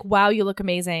just like, wow, you look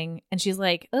amazing. And she's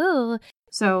like, oh.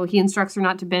 So he instructs her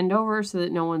not to bend over so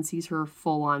that no one sees her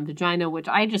full on vagina, which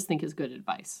I just think is good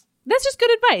advice. That's just good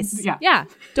advice. Yeah.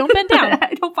 Don't bend down.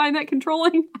 I don't find that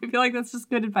controlling. I feel like that's just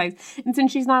good advice. And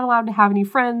since she's not allowed to have any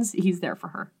friends, he's there for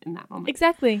her in that moment.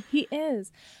 Exactly. He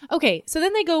is. Okay. So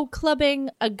then they go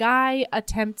clubbing. A guy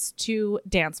attempts to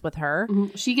dance with her.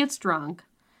 She gets drunk.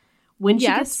 When she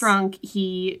gets drunk,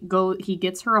 he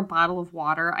gets her a bottle of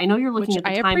water. I know you're looking at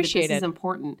the time, but this is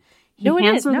important. He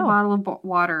hands her the bottle of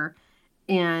water,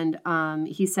 and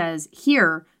he says,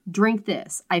 "Here, drink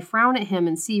this." I frown at him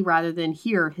and see rather than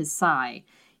hear his sigh.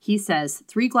 He says,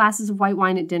 3 glasses of white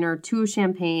wine at dinner, 2 of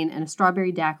champagne, and a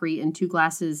strawberry daiquiri, and 2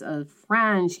 glasses of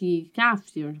Franchi.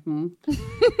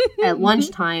 At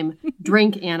lunchtime,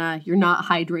 drink, Anna. You're not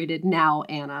hydrated now,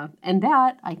 Anna. And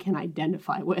that I can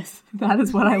identify with. That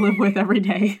is what I live with every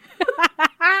day.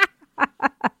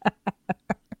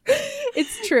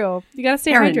 It's true. You got to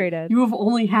stay Erin, hydrated. You have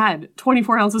only had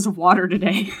 24 ounces of water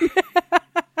today.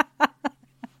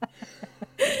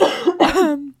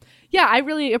 Yeah, I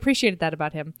really appreciated that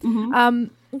about him.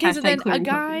 Okay, so then a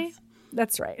guy...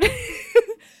 That's right.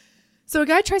 So a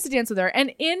guy tries to dance with her,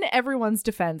 and in everyone's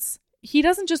defense, he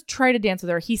doesn't just try to dance with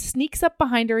her. He sneaks up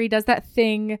behind her. He does that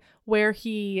thing where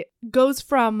he goes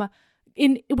from...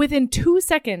 within 2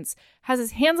 seconds, has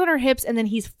his hands on her hips, and then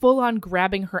he's full on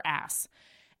grabbing her ass.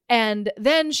 And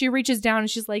then she reaches down and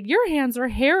she's like, your hands are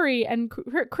hairy and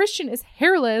Christian is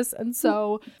hairless. And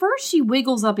so first she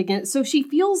wiggles up against, so she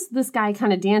feels this guy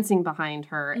kind of dancing behind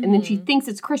her and then she thinks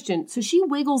it's Christian. So she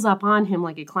wiggles up on him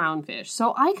like a clownfish.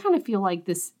 So I kind of feel like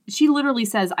this, she literally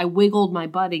says, I wiggled my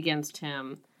butt against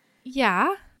him.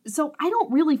 Yeah. So I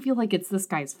don't really feel like it's this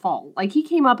guy's fault. Like, he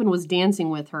came up and was dancing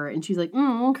with her, and she's like,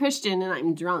 Christian, and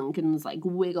I'm drunk, and was like,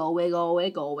 wiggle, wiggle,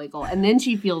 wiggle, wiggle. And then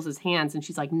she feels his hands, and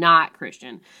she's like, not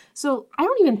Christian. So I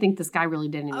don't even think this guy really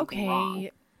did anything wrong.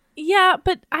 Yeah,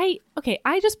 but I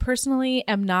just personally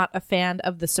am not a fan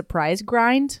of the surprise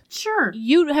grind. Sure.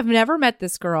 You have never met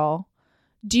this girl.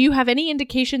 Do you have any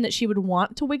indication that she would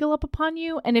want to wiggle up upon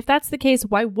you? And if that's the case,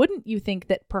 why wouldn't you think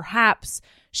that perhaps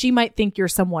she might think you're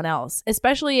someone else?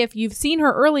 Especially if you've seen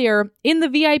her earlier in the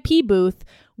VIP booth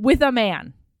with a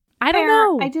man. I don't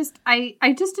know.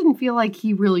 I just didn't feel like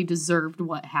he really deserved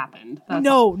what happened.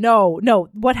 No.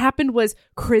 What happened was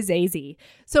crazy.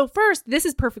 So first, this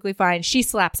is perfectly fine. She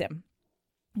slaps him.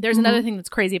 There's another thing that's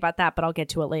crazy about that, but I'll get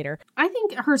to it later. I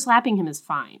think her slapping him is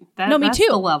fine. Me that's too.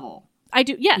 The level. I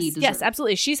do. Yes,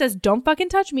 absolutely. She says, don't fucking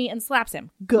touch me, and slaps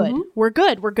him. Good. We're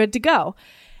good. We're good to go.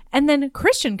 And then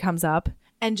Christian comes up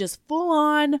and just full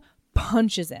on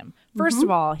punches him. First of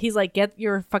all, he's like, get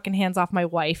your fucking hands off my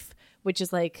wife, which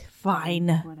is like, fine.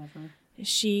 Whatever.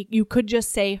 You could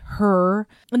just say her,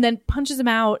 and then punches him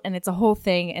out, and it's a whole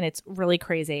thing, and it's really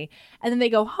crazy. And then they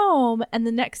go home, and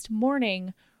the next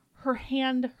morning, her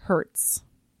hand hurts.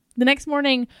 The next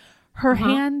morning, her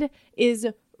hand is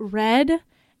red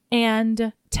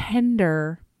and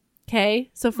tender. Okay.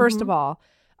 So first of all,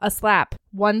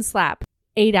 one slap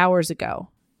 8 hours ago,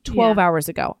 12 hours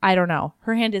ago. I don't know.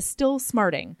 Her hand is still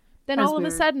smarting. Then all of a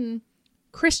sudden,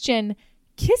 Christian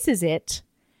kisses it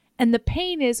and the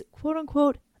pain is quote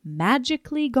unquote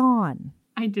magically gone.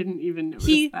 I didn't even notice that.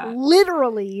 He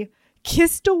literally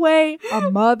kissed away a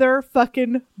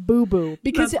motherfucking boo-boo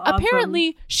because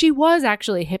apparently she was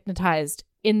actually hypnotized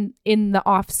in the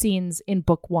off scenes in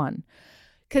book 1.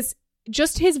 Because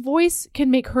just his voice can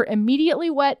make her immediately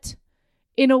wet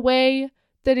in a way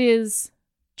that is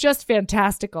just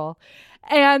fantastical.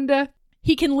 And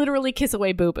he can literally kiss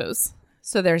away boo-boos.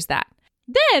 So there's that.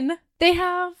 Then they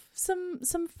have some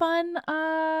fun.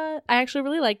 I actually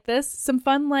really like this. Some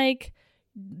fun, like,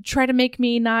 try to make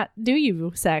me not do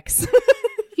you sex.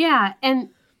 Yeah. And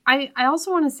I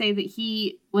also want to say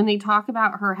that when they talk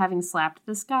about her having slapped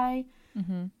this guy,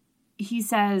 he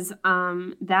says,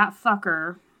 that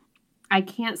fucker, I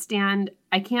can't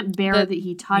bear that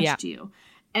he touched you.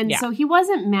 And so he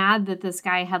wasn't mad that this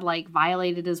guy had like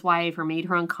violated his wife or made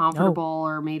her uncomfortable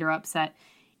or made her upset.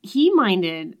 He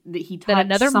minded that he touched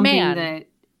another something man that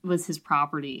was his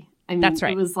property. I mean, that's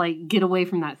right. It was like, get away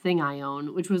from that thing I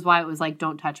own, which was why it was like,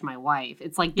 don't touch my wife.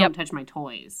 It's like, don't touch my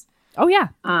toys. Oh, yeah.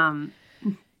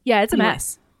 Yeah, it's a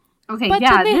mess. Okay, but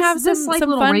yeah, they have this like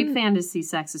little fun rape fantasy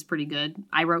sex is pretty good.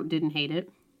 I didn't hate it.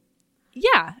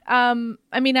 Yeah.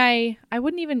 I mean, I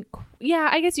wouldn't even,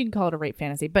 I guess you can call it a rape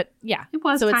fantasy, but yeah. It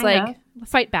was so it's kinda. like,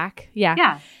 fight back. Yeah.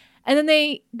 Yeah. And then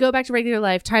they go back to regular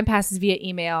life. Time passes via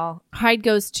email. Hyde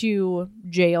goes to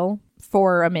jail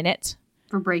for a minute.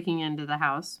 For breaking into the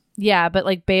house. Yeah, but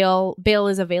like bail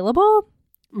is available.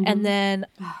 And then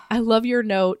I love your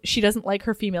note. She doesn't like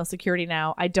her female security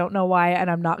now. I don't know why,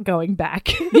 and I'm not going back.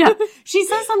 Yeah. She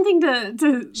says something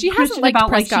to she hasn't liked about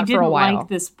Prescott like she for a didn't while. like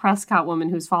this Prescott woman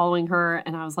who's following her,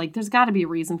 and I was like, there's got to be a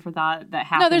reason for that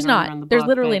happened. No, there's not. In the There's book,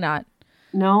 literally not.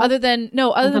 No. Other than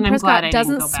Prescott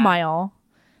doesn't smile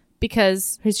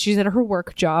because she's at her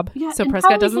work job. Yeah, so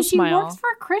Prescott doesn't smile. She works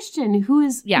for Christian, who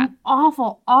is an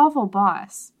awful, awful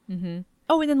boss.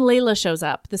 Oh, and then Layla shows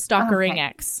up, the stalkering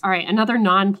ex. All right, another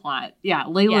non-plot. Yeah,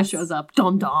 Layla shows up,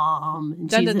 dum-dum,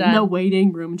 and she's in the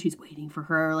waiting room, and she's waiting for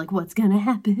her, like, what's gonna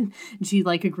happen? And she,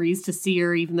 like, agrees to see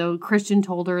her, even though Christian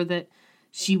told her that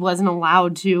she wasn't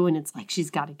allowed to, and it's like, she's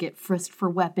got to get frisked for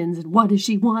weapons, and what does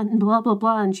she want, and blah, blah,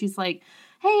 blah, and she's like,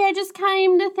 hey, I just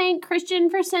came to thank Christian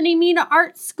for sending me to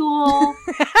art school.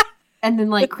 And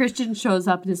then, like, Christian shows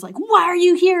up and is like, why are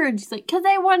you here? And she's like, because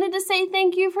I wanted to say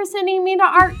thank you for sending me to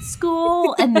art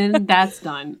school. And then that's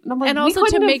done. And I'm like, and also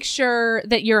to make sure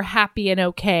that you're happy and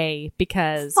okay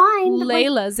because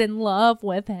Layla's in love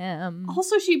with him.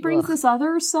 Also, she brings this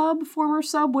other former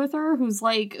sub with her who's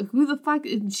like, who the fuck?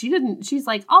 And she's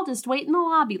like, I'll just wait in the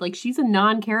lobby. Like, she's a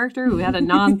non-character who had a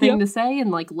non-thing to say. And,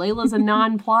 like, Layla's a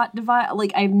non-plot device.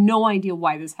 Like, I have no idea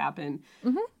why this happened.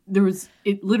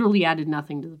 It literally added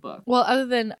nothing to the book. Well, other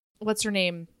than, what's her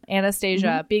name?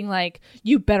 Anastasia being like,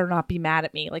 you better not be mad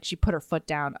at me. Like, she put her foot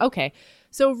down. Okay.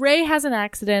 So Ray has an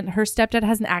accident. Her stepdad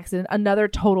has an accident. Another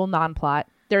total non-plot.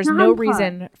 There's no Non-plot.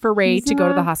 reason for Ray He's to in go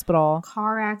to a the hospital.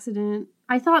 Car accident.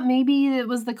 I thought maybe it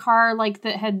was the car like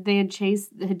that had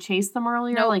chased them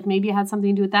earlier. Nope. Like maybe it had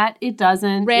something to do with that. It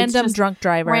doesn't. It's Random just drunk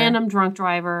driver. Random drunk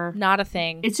driver. Not a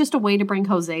thing. It's just a way to bring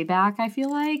Jose back, I feel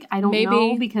like. I don't Maybe.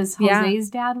 know because Yeah. Jose's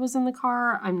dad was in the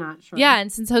car. I'm not sure. Yeah, and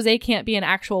since Jose can't be an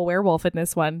actual werewolf in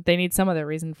this one, they need some other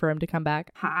reason for him to come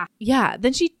back. Ha. Yeah,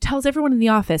 then she tells everyone in the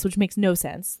office, which makes no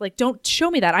sense. Like, don't show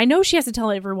me that. I know she has to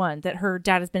tell everyone that her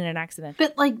dad has been in an accident.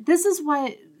 But like this is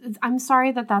what I'm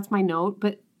sorry that that's my note,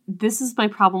 but this is my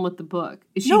problem with the book.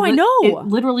 No, I know. It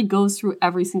literally goes through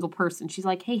every single person. She's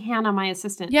like, hey, Hannah, my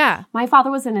assistant. Yeah. My father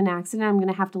was in an accident. I'm going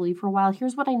to have to leave for a while.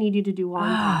 Here's what I need you to do while I'm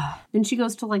gone. Then she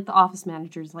goes to like the office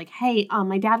managers like, hey,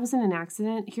 my dad was in an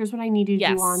accident. Here's what I need you to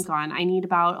do while I'm gone. I need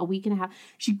about a week and a half.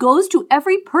 She goes to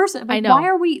every person. Like, I know. Why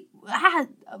are we...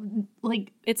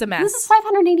 like, It's a mess. this is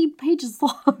 580 pages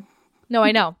long. No,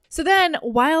 I know. So then,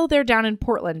 while they're down in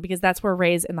Portland, because that's where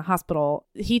Ray's in the hospital,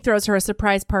 he throws her a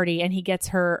surprise party and he gets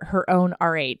her own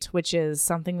R8, which is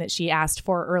something that she asked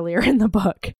for earlier in the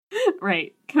book.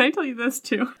 Right. Can I tell you this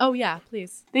too? Oh, yeah,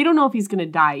 please. They don't know if he's going to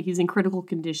die. He's in critical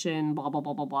condition, blah, blah,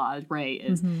 blah, blah, blah. Ray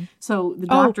is. So the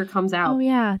doctor comes out. Oh,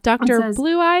 yeah. Dr. says-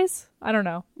 Blue Eyes? I don't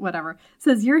know. Whatever.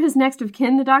 Says, you're his next of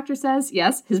kin, the doctor says.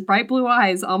 Yes, his bright blue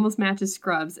eyes almost match his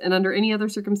scrubs, and under any other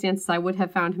circumstances I would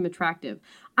have found him attractive.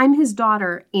 I'm his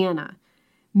daughter, Anna.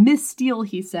 Miss Steele,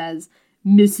 he says.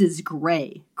 Mrs.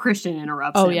 Gray. Christian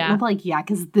interrupts him. yeah. And I'm like, yeah,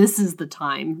 because this is the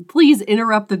time. Please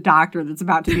interrupt the doctor that's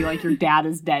about to be like, your dad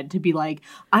is dead, to be like,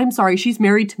 I'm sorry, she's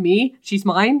married to me. She's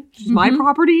mine. She's my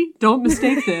property. Don't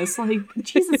mistake this. Like,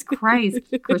 Jesus Christ,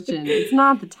 Christian. It's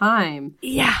not the time.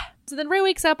 Yeah. So then Ray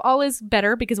wakes up, all is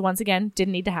better because once again,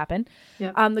 didn't need to happen.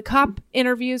 Yep. The cop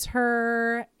interviews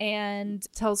her and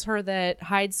tells her that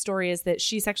Hyde's story is that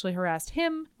she sexually harassed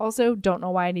him. Also, don't know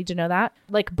why I need to know that.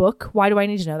 Like, book, why do I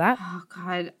need to know that? Oh,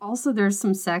 God. Also, there's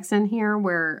some sex in here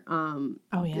where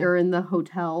they're in the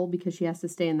hotel because she has to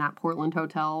stay in that Portland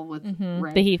hotel with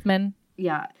Ray. The Heathman.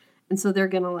 Yeah. And so they're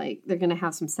gonna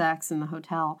have some sex in the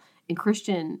hotel. And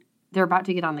Christian, they're about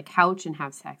to get on the couch and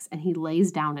have sex, and he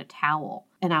lays down a towel.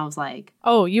 And I was like,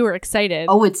 Oh, you were excited.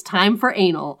 oh, it's time for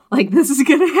anal. Like, this is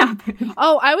gonna happen.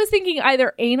 Oh, I was thinking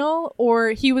either anal or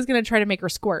he was going to try to make her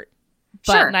squirt.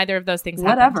 But Sure. neither of those things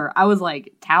happened. Whatever. I was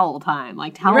like, towel time.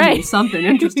 Like, tell Right. me something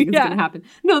interesting is Yeah. going to happen.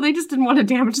 No, they just didn't want to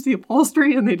damage the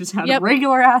upholstery, and they just had Yep.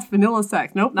 regular ass vanilla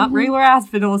sex. Nope, not regular ass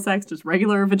vanilla sex, just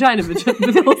regular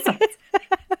vanilla sex.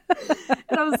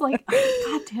 And I was like, oh,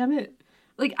 God damn it.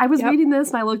 Like, I was reading this,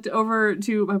 and I looked over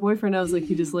to my boyfriend, and I was like,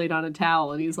 he just laid on a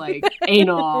towel, and he's like,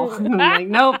 anal. And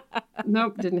I'm like,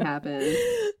 nope, didn't happen.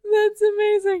 That's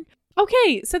amazing.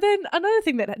 Okay, so then another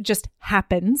thing that just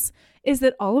happens is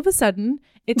that all of a sudden,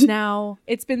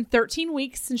 it's been 13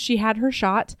 weeks since she had her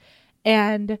shot,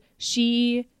 and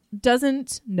she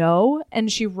doesn't know,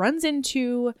 and she runs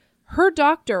into her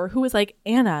doctor, who is like,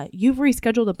 Anna, you've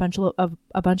rescheduled a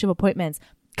bunch of appointments.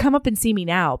 Come up and see me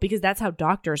now, because that's how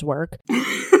doctors work.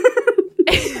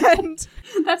 And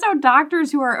That's how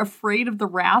doctors who are afraid of the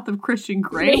wrath of Christian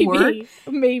Grey work.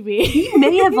 maybe. He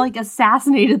may have, like,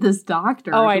 assassinated this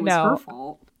doctor. Oh, if I it was know. her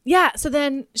fault. Yeah, so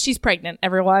then she's pregnant,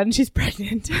 everyone. She's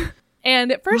pregnant.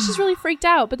 And at first she's really freaked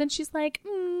out, but then she's like,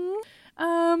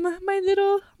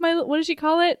 what does she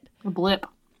call it? A blip.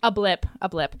 A blip.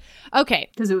 Okay.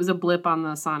 Because it was a blip on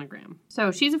the sonogram.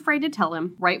 So she's afraid to tell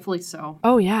him, rightfully so.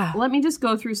 Oh, yeah. Let me just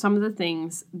go through some of the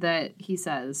things that he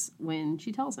says when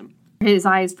she tells him. His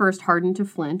eyes first harden to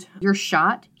flint. You're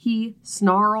shot. He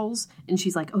snarls. And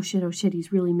she's like, oh shit,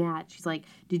 he's really mad. She's like,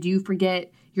 did you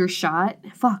forget you're shot?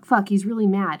 Fuck, he's really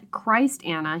mad. Christ,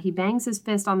 Anna. He bangs his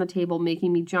fist on the table,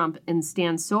 making me jump, and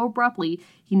stands so abruptly,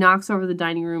 he knocks over the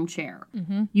dining room chair.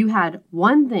 Mm-hmm. You had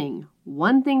one thing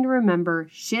to remember.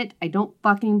 Shit, I don't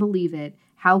fucking believe it.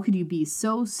 How could you be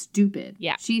so stupid?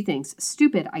 Yeah. She thinks,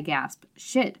 stupid, I gasp.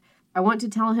 Shit. I want to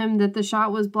tell him that the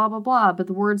shot was blah, blah, blah, but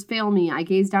the words fail me. I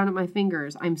gaze down at my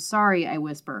fingers. I'm sorry, I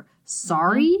whisper.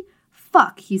 Sorry? Mm-hmm.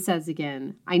 Fuck, he says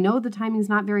again. I know the timing's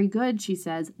not very good, she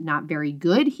says. Not very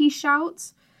good, he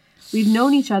shouts. We've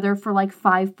known each other for like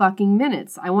 5 fucking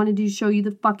minutes. I wanted to show you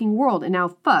the fucking world, and now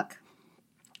fuck.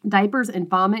 Diapers and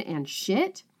vomit and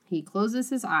shit? He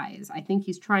closes his eyes. I think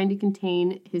he's trying to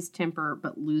contain his temper,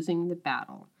 but losing the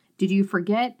battle. Did you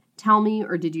forget? Tell me,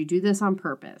 or did you do this on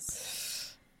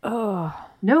purpose? Oh.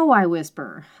 No, I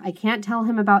whisper. I can't tell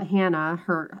him about Hannah.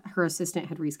 Her assistant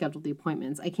had rescheduled the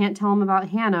appointments. I can't tell him about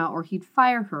Hannah or he'd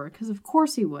fire her, because of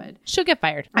course he would. She'll get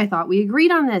fired. I thought we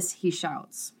agreed on this, he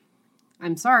shouts.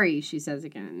 I'm sorry, she says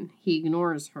again. He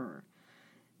ignores her.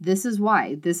 This is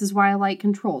why I like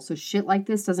control, so shit like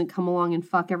this doesn't come along and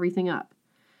fuck everything up.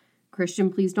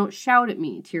 Christian, please don't shout at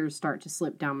me. Tears start to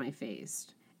slip down my face.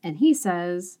 And he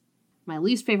says, my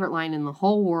least favorite line in the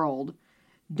whole world,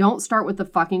 don't start with the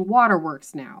fucking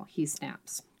waterworks now, he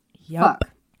snaps. Yup.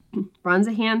 Fuck. Runs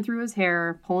a hand through his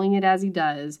hair, pulling it as he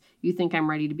does. You think I'm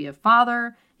ready to be a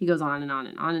father? He goes on and on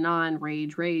and on and on.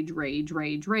 Rage, rage, rage,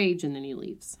 rage, rage. And then he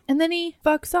leaves. And then he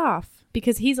fucks off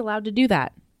because he's allowed to do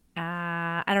that.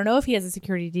 I don't know if he has a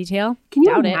security detail. Can you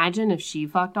Doubt imagine if she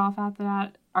fucked off after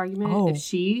that argument? Oh. If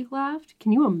she left?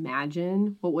 Can you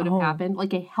imagine what would have happened?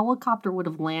 Like a helicopter would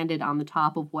have landed on the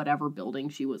top of whatever building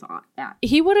she was on at.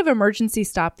 He would have emergency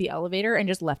stopped the elevator and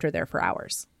just left her there for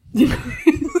hours.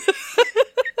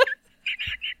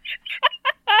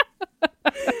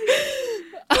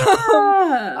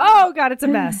 Oh God, it's a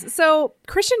mess. So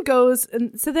Christian goes,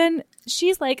 and so then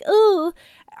she's like, "Oh,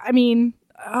 I mean,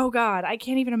 oh God, I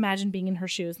can't even imagine being in her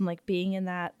shoes and like being in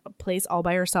that place all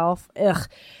by herself." Ugh.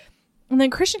 And then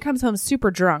Christian comes home super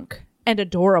drunk and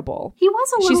adorable. He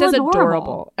was a little She says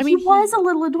adorable. I mean, he was a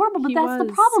little adorable, but he that's the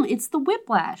was. problem. It's the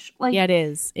whiplash. Like, Yeah, it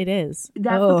is. It is.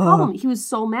 that's the problem. He was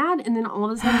so mad, and then all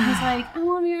of a sudden he's like, "I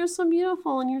love you. You're so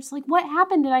beautiful," and you're just like, "What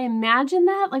happened? Did I imagine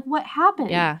that? Like, what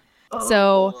happened?" Yeah.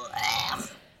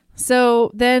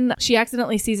 So then she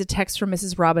accidentally sees a text from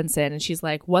Mrs. Robinson, and she's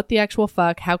like, what the actual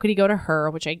fuck? How could he go to her?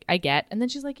 Which I get. And then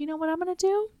she's like, you know what I'm going to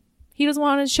do? He doesn't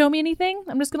want to show me anything.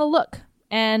 I'm just going to look.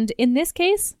 And in this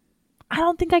case, I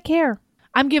don't think I care.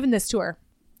 I'm giving this to her.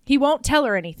 He won't tell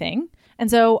her anything. And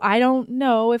so I don't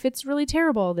know if it's really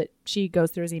terrible that she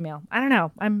goes through his email. I don't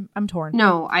know. I'm torn.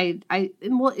 No,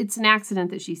 well, it's an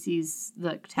accident that she sees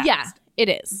the text. Yeah, it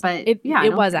is. But, it yeah, I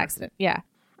don't was care. accident. Yeah.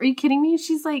 Are you kidding me?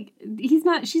 She's like, she's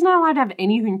not allowed to have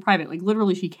anything private. Like,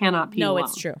 literally, she cannot pee alone.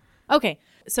 It's true. Okay.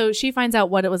 So she finds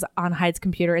out what it was on Hyde's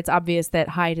computer. It's obvious that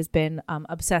Hyde has been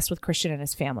obsessed with Christian and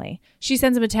his family. She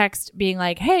sends him a text being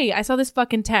like, hey, I saw this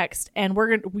fucking text and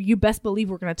you best believe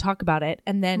we're going to talk about it.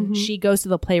 And then she goes to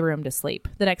the playroom to sleep.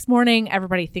 The next morning,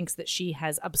 everybody thinks that she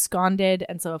has absconded.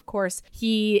 And so, of course,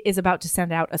 he is about to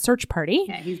send out a search party.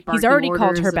 Yeah, he's already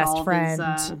called her orders at best all friend.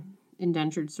 His,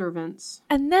 indentured servants.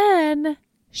 And then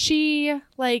she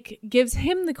gives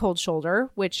him the cold shoulder,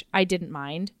 which I didn't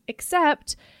mind,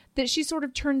 except that she sort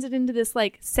of turns it into this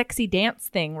sexy dance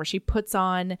thing where she puts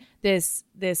on this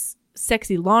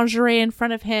sexy lingerie in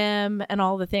front of him and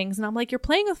all the things. And I'm like, you're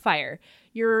playing with fire.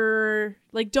 You're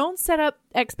don't set up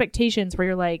expectations where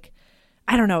you're like,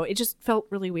 I don't know. It just felt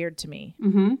really weird to me.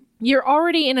 Mm-hmm. You're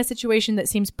already in a situation that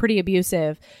seems pretty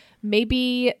abusive.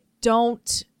 Maybe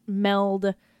don't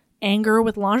meld anger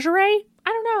with lingerie. I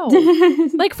don't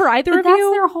know. For either of that's you.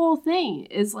 their whole thing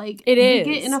is It they is.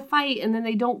 get in a fight and then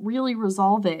they don't really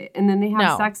resolve it. And then they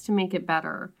have sex to make it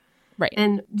better. Right.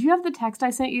 And do you have the text I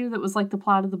sent you that was the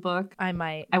plot of the book? I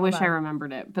might. I wish I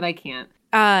remembered it, but I can't.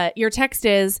 Your text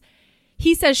is,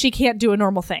 he says she can't do a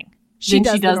normal thing. She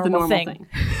does the normal thing.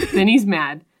 Then he's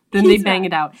mad. Then they bang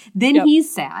it out. Then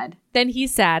he's sad. Then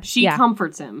he's sad. She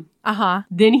comforts him. Uh-huh.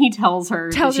 Then he tells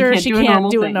her she can't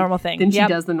do a normal thing. Then she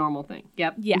does the normal thing.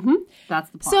 Yep. Yeah. Mm-hmm. That's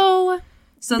the plot.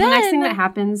 So the then next thing that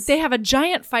happens... They have a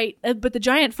giant fight, but the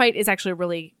giant fight is actually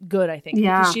really good, I think.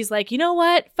 Yeah. Because she's like, you know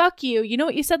what? Fuck you. You know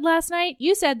what you said last night?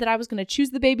 You said that I was going to choose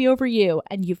the baby over you,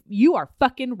 and you are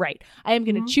fucking right. I am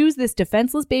going to choose this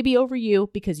defenseless baby over you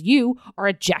because you are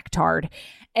a jacktard.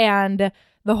 And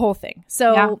the whole thing.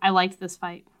 So yeah, I liked this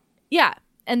fight. Yeah.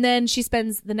 And then she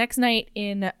spends the next night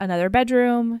in another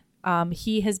bedroom.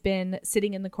 He has been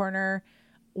sitting in the corner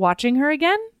watching her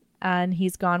again. And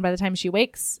he's gone by the time she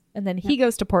wakes. And then he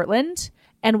goes to Portland.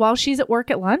 And while she's at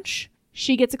work at lunch,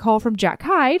 she gets a call from Jack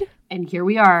Hyde. And here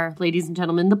we are, ladies and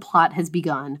gentlemen. The plot has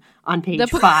begun on page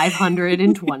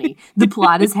 520. The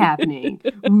plot is happening.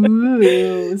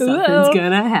 Ooh, something's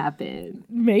gonna happen.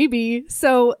 Maybe.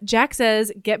 So Jack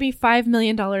says, get me $5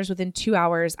 million within 2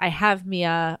 hours. I have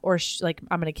Mia, or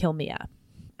I'm going to kill Mia.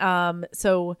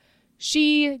 So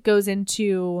she goes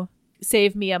into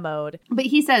save Mia mode. But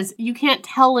he says, you can't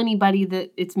tell anybody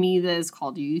that it's me that has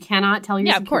called you. You cannot tell your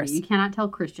security. Of course. You cannot tell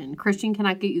Christian. Christian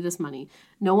cannot get you this money.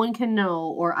 No one can know,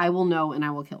 or I will know and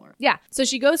I will kill her. Yeah. So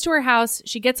she goes to her house.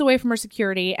 She gets away from her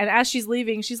security. And as she's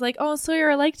leaving, she's like, oh, Sawyer,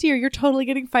 I liked you. You're totally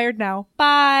getting fired now.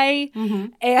 Bye. Mm-hmm.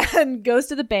 And goes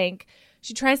to the bank.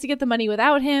 She tries to get the money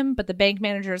without him, but the bank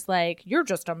manager's like, you're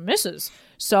just a Mrs.,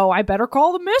 so I better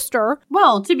call the mister.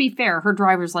 Well, to be fair, her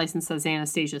driver's license says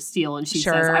Anastasia Steele, and she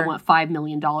says, I want $5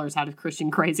 million out of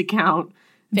Christian Gray's account.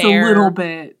 It's Fair. a little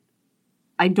bit...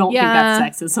 I don't think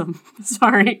that's sexism.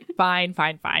 Sorry. Fine.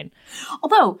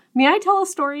 Although, may I tell a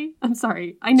story? I'm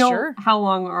sorry. I know. Sure. How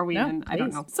long are we in? Please. I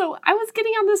don't know. So I was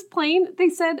getting on this plane. They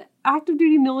said active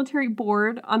duty military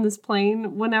board on this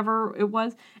plane whenever it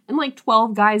was. And like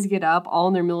 12 guys get up, all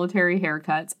in their military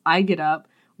haircuts. I get up.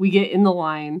 We get in the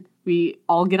line. We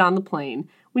all get on the plane.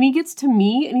 When he gets to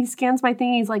me and he scans my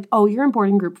thing, he's like, oh, you're in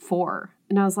boarding group 4.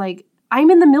 And I was like, I'm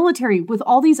in the military with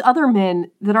all these other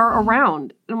men that are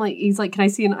around. And I'm like, he's like, can I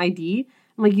see an ID?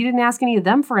 I'm like, you didn't ask any of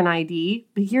them for an ID,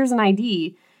 but here's an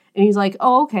ID. And he's like,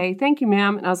 oh, okay, thank you,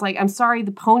 ma'am. And I was like, I'm sorry,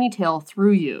 the ponytail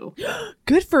threw you.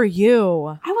 Good for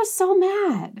you. I was so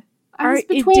mad. I was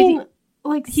between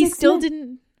he still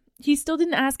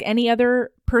didn't ask any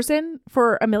other person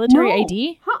for a military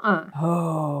ID?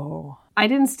 Oh. I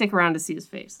didn't stick around to see his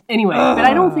face. Anyway, but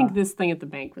I don't think this thing at the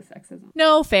bank was sexism.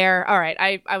 No, fair. All right.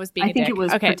 I was being a dick. I think it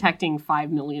was protecting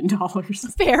 $5 million.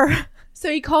 Fair. So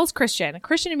he calls Christian.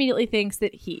 Christian immediately thinks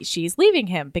that she's leaving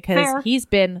him because he's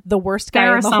been the worst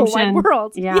guy in the whole wide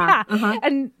world. Yeah.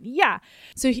 And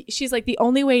so she's like, the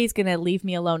only way he's going to leave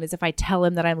me alone is if I tell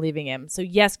him that I'm leaving him. So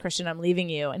yes, Christian, I'm leaving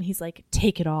you. And he's like,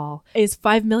 take it all. Is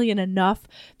 $5 million enough?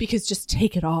 Because just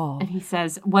take it all. And he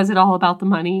says, was it all about the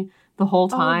money? The whole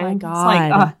time. Oh my God.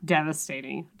 It's like,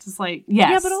 devastating. Just like, yes.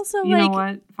 Yeah, but also you know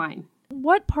what? Fine.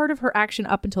 What part of her action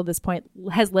up until this point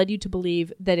has led you to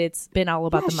believe that it's been all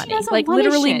about the money? Like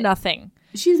literally nothing.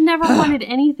 She's never wanted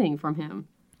anything from him.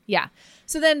 Yeah.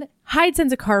 So then Hyde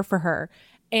sends a car for her,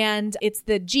 and it's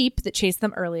the Jeep that chased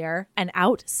them earlier, and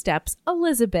out steps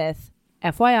Elizabeth.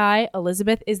 FYI,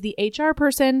 Elizabeth is the HR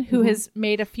person who has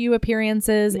made a few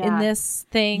appearances in this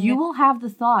thing. You will have the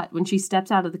thought when she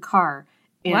steps out of the car.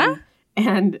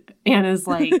 And Anna's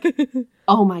like,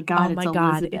 oh my God,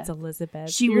 it's Elizabeth.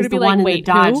 She was the one in the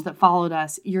Dodge that followed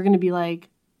us. You're going to be like,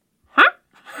 huh?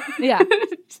 Yeah.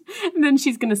 And then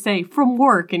she's going to say, from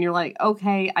work. And you're like,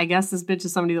 okay, I guess this bitch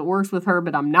is somebody that works with her,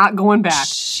 but I'm not going back.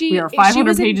 We are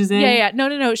 500 pages in. Yeah.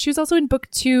 No. She was also in book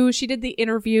 2. She did the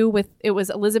interview it was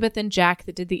Elizabeth and Jack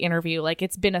that did the interview. Like,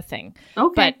 it's been a thing.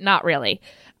 Okay. But not really.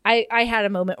 I had a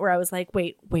moment where I was like,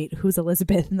 wait, who's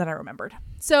Elizabeth? And then I remembered.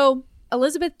 So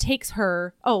Elizabeth takes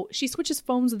her. Oh, she switches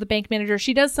phones with the bank manager.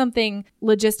 She does something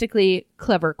logistically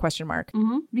clever, ?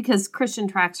 Because Christian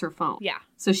tracks her phone. Yeah.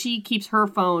 So she keeps her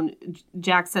phone.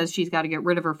 Jack says she's got to get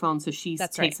rid of her phone, so she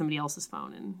takes somebody else's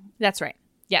phone. That's right.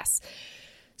 Yes.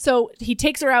 So he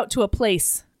takes her out to a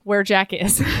place where Jack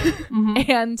is.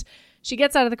 And she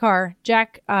gets out of the car.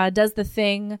 Jack does the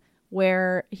thing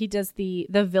where he does the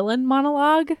villain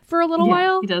monologue for a little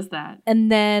while. He does that.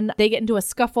 And then they get into a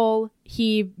scuffle.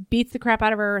 He beats the crap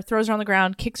out of her, throws her on the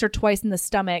ground, kicks her twice in the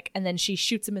stomach, and then she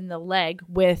shoots him in the leg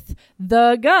with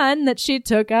the gun that she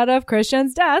took out of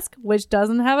Christian's desk, which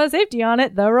doesn't have a safety on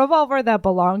it, the revolver that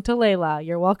belonged to Layla.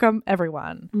 You're welcome,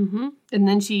 everyone. And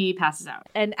then she passes out.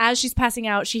 And as she's passing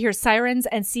out, she hears sirens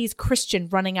and sees Christian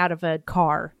running out of a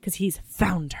car because he's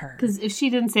found her. Because if she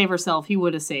didn't save herself, he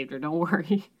would have saved her. Don't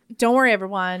worry. Don't worry,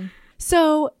 everyone.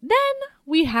 So then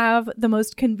we have the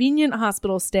most convenient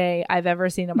hospital stay I've ever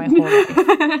seen in my whole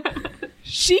life.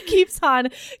 She keeps on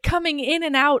coming in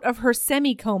and out of her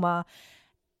semi-coma.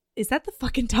 Is that the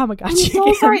fucking Tamagotchi? I'm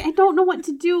so sorry. I don't know what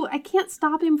to do. I can't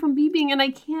stop him from beeping, and I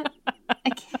can't.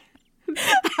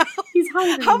 He's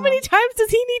hungry. How many times does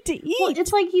he need to eat? Well,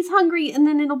 it's like he's hungry, and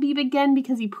then it'll beep again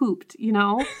because he pooped, you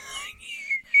know? I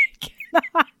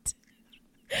cannot.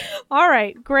 All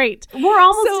right, great. We're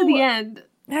almost to the end.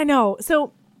 I know.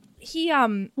 So he at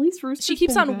least Rooster's she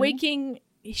keeps on good. Waking.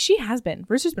 She has been.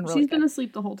 Rooster's been really She's good. been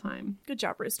asleep the whole time. Good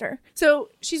job, Rooster. So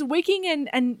she's waking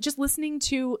and just listening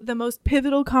to the most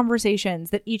pivotal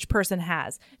conversations that each person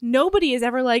has. Nobody is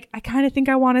ever like, I kind of think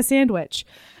I want a sandwich.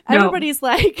 No. Everybody's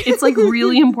like, it's like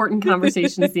really important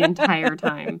conversations the entire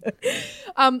time.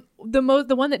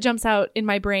 The one that jumps out in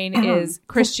my brain is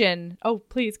Christian. Oh,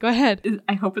 please go ahead.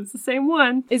 I hope it's the same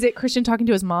one. Is it Christian talking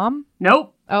to his mom?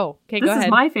 Nope. Oh, okay, go ahead. This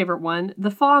is my favorite one. The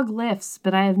fog lifts,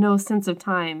 but I have no sense of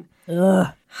time.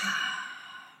 Ugh.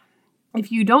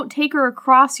 If you don't take her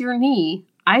across your knee,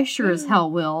 I sure as hell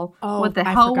will. Oh, what the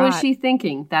hell was she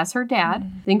thinking? That's her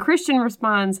dad. Then Christian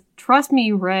responds, trust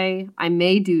me, Ray, I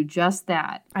may do just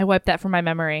that. I wiped that from my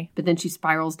memory. But then she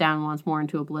spirals down once more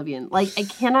into oblivion. Like, I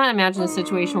cannot imagine a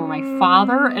situation where my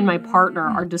father and my partner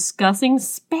are discussing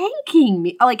spanking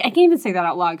me. Like, I can't even say that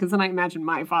out loud because then I imagine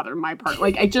my father and my partner.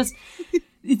 Like, I just...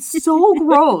 It's so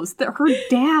gross that her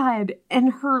dad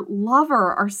and her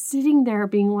lover are sitting there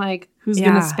being like, who's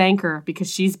going to spank her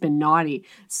because she's been naughty.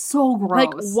 So gross.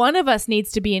 Like, one of us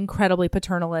needs to be incredibly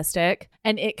paternalistic,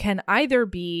 and it can either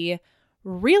be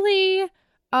really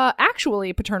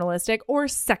actually paternalistic or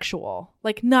sexual,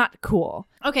 like not cool.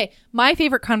 Okay, my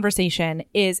favorite conversation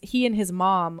is he and his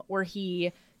mom, where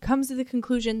he comes to the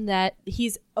conclusion that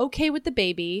he's okay with the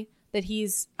baby, that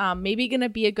he's maybe going to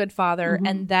be a good father,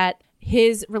 and that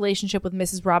his relationship with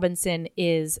Mrs. Robinson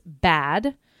is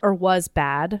bad or was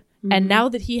bad. And now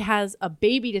that he has a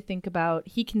baby to think about,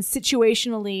 he can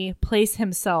situationally place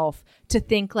himself to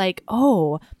think like,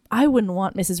 oh, I wouldn't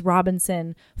want Mrs.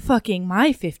 Robinson fucking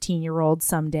my 15-year-old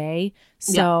someday.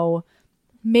 So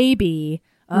maybe.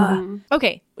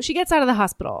 Okay, she gets out of the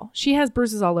hospital. She has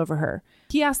bruises all over her.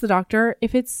 He asks the doctor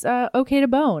if it's okay to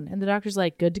bone. And the doctor's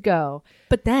like, good to go.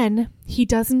 But then he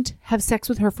doesn't have sex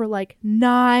with her for like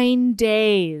 9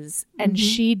 days. And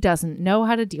she doesn't know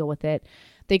how to deal with it.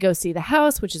 They go see the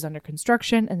house, which is under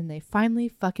construction. And then they finally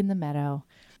fuck in the meadow.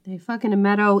 They fuck in a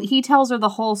meadow. He tells her the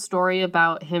whole story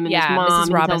about him and his mom. Mrs.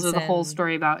 He tells her the Robinson. whole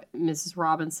story about Mrs.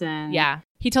 Robinson. Yeah.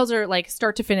 He tells her like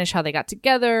start to finish how they got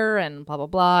together and blah, blah,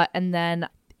 blah. And then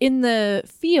in the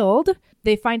field,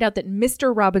 they find out that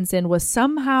Mr. Robinson was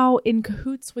somehow in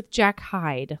cahoots with Jack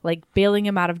Hyde, like bailing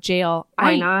him out of jail.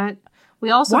 Why not?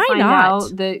 We also Why find not?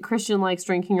 out that Christian likes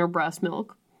drinking her breast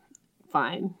milk.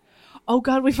 Fine. Oh,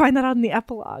 God, we find that out in the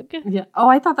epilogue. Yeah. Oh,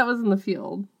 I thought that was in the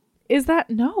field. Is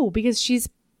that? No, because she's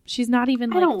not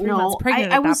even like I don't 3 know. months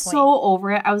pregnant I at that was point. so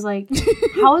over it. I was like,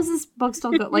 how is this book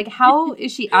still good? Like, how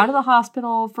is she out of the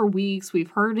hospital for weeks? We've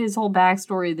heard his whole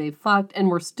backstory. They fucked,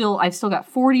 and I've still got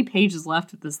 40 pages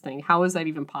left of this thing. How is that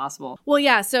even possible? Well,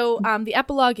 yeah. So the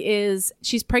epilogue is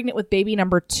she's pregnant with baby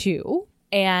number 2.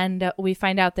 And we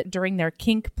find out that during their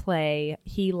kink play,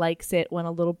 he likes it when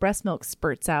a little breast milk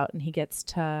spurts out and he gets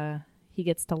to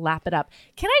lap it up.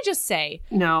 Can I just say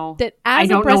No. that as I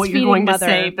don't a know what you're breastfeeding going mother,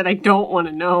 to say, but I don't want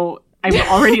to know. I'm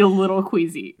already a little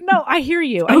queasy. No, I hear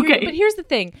you. Okay. But here's the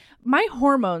thing. My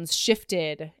hormones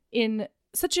shifted in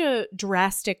such a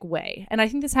drastic way. And I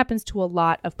think this happens to a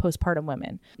lot of postpartum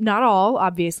women. Not all,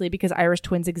 obviously, because Irish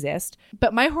twins exist.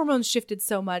 But my hormones shifted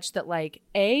so much that like,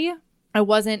 I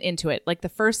wasn't into it. Like the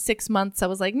first 6 months, I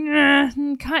was like, nah,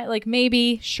 kind like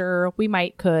maybe, sure, we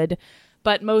might could.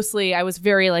 But mostly I was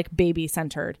very like baby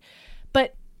centered.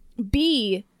 But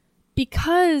B,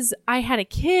 because I had a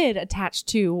kid attached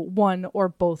to one or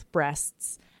both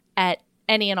breasts at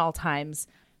any and all times,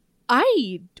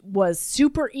 I was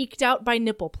super eked out by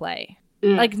nipple play.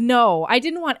 Like, no, I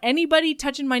didn't want anybody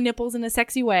touching my nipples in a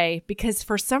sexy way because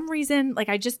for some reason, like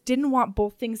I just didn't want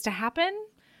both things to happen.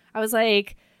 I was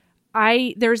like,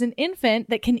 there's an infant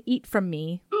that can eat from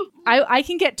me. I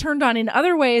can get turned on in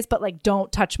other ways, but like,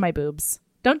 don't touch my boobs.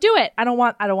 Don't do it. I don't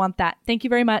want that. Thank you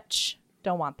very much.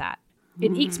 Don't want that.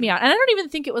 It ekes me out. And I don't even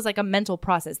think it was like a mental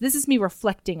process. This is me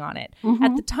reflecting on it.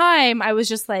 At the time, I was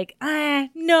just like,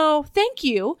 no, thank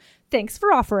you. Thanks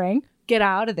for offering. Get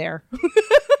out of there.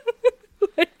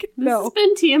 Like, no. This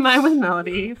has been TMI with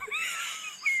Melody.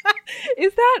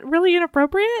 Is that really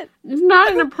inappropriate? It's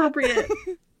not inappropriate.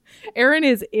 Erin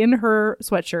is in her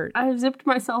sweatshirt. I've zipped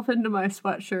myself into my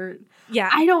sweatshirt. Yeah.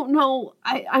 I don't know.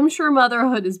 I'm sure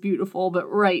motherhood is beautiful, but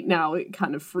right now it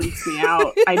kind of freaks me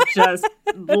out. I just...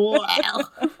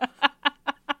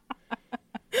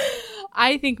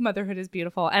 I think motherhood is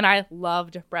beautiful, and I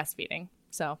loved breastfeeding.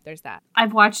 So there's that.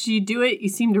 I've watched you do it. You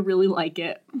seem to really like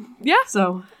it. Yeah.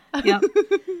 So, yeah.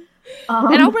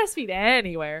 And I'll breastfeed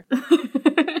anywhere.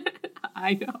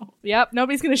 I know. Yep.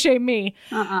 Nobody's going to shame me.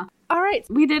 All right.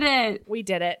 We did it. We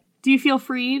did it. Do you feel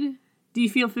freed? Do you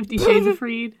feel 50 Shades of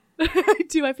Freed? I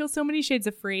do. I feel so many shades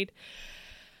of freed.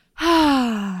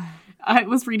 I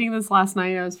was reading this last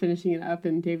night. I was finishing it up,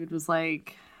 and David was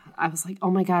like, I was like, oh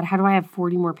my God, how do I have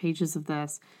 40 more pages of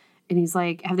this? And he's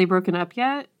like, have they broken up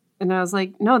yet? And I was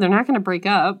like, no, they're not going to break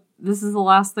up. This is the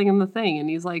last thing in the thing. And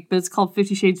he's like, but it's called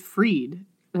 50 Shades Freed.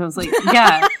 And I was like,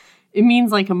 yeah, it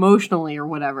means like emotionally or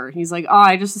whatever. And he's like, oh,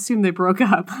 I just assumed they broke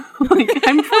up. Like,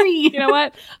 I'm free. You know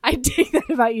what? I dig that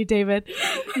about you, David.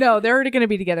 No, they're going to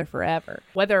be together forever,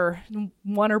 whether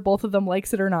one or both of them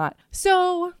likes it or not.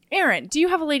 So, Erin, do you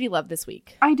have a lady love this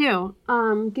week? I do.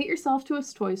 Get yourself to a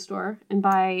toy store and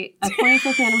buy a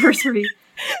 25th anniversary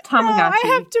Tamagotchi. I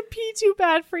have to pee too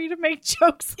bad for you to make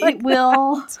jokes like It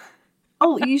will.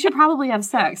 Oh, you should probably have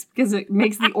sex because it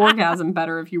makes the orgasm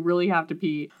better if you really have to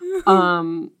pee.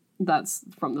 That's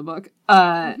from the book.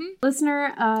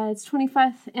 Listener, it's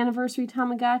 25th anniversary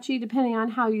Tamagotchi. Depending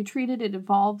on how you treat it, it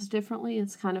evolves differently.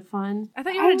 It's kind of fun. I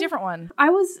thought you had a different one.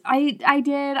 I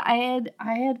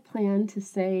had planned to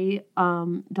say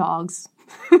dogs.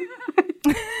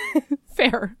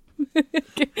 Fair.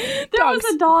 There was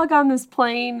a dog on this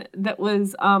plane that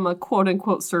was a quote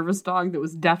unquote service dog that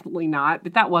was definitely not,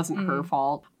 but that wasn't her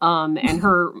fault. And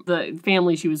the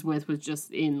family she was with was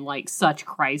just in like such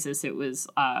crisis. It was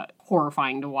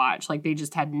horrifying to watch. Like they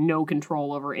just had no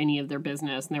control over any of their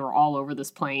business, and they were all over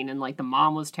this plane, and like the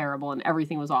mom was terrible and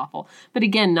everything was awful. But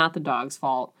again, not the dog's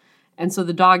fault. And so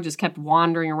the dog just kept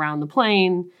wandering around the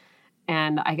plane,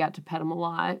 and I got to pet him a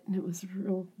lot, and it was a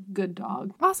real good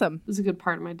dog. Awesome. It was a good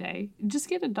part of my day. Just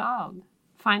get a dog.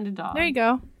 Find a dog. There you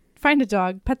go. Find a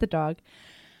dog. Pet the dog.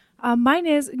 Mine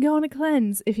is go on a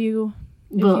cleanse if you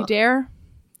dare.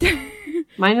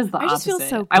 Mine is the opposite. I just feel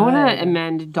so good. I want to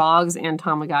amend dogs and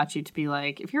Tamagotchi to be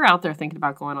like, if you're out there thinking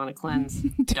about going on a cleanse,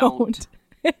 don't.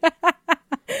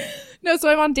 No,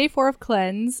 so I'm on day 4 of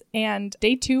cleanse, and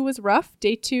day 2 was rough.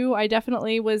 Day 2, I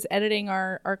definitely was editing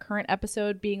our current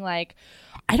episode being like,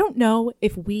 I don't know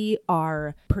if we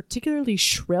are particularly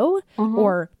shrill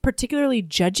or particularly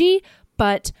judgy,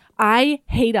 but I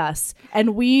hate us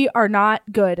and we are not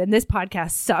good and this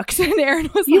podcast sucks. And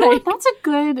Erin was you know what? That's a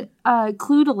good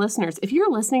clue to listeners. If you're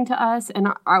listening to us and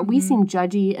we seem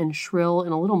judgy and shrill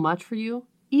and a little much for you,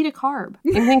 eat a carb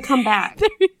and then come back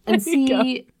and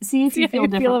see if you feel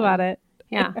different. Feel about it.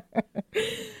 Yeah.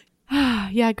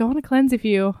 Yeah, go on a cleanse if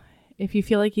you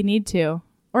feel like you need to,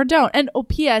 or don't. And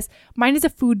P.S. mine is a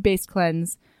food-based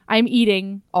cleanse. I'm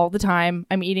eating all the time.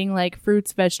 I'm eating like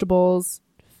fruits, vegetables,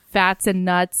 fats and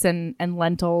nuts and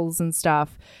lentils and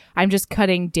stuff. I'm just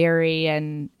cutting dairy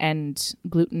and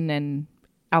gluten and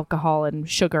alcohol and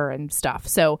sugar and stuff.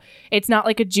 So it's not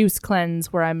like a juice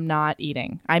cleanse where I'm not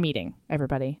eating. I'm eating,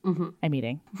 everybody. I'm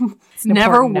eating.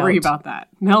 Never worry about that.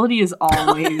 Melody is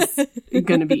always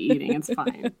going to be eating. It's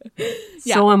fine.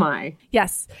 Yeah. So am I.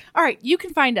 Yes. All right. You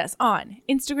can find us on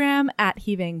Instagram at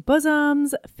Heaving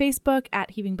Bosoms, Facebook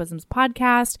at Heaving Bosoms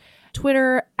Podcast,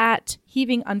 Twitter at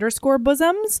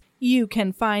Heaving_Bosoms. You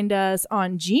can find us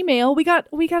on Gmail. We got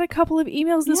a couple of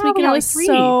emails this week, and I was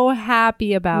so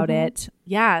happy about it.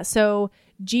 Yeah. So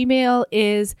Gmail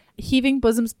is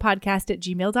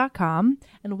heavingbosomspodcast@gmail.com,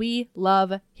 and we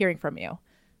love hearing from you.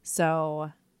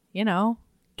 So,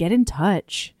 get in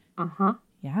touch.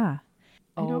 Yeah.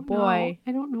 Oh boy.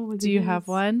 I don't know what Do you have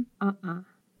one?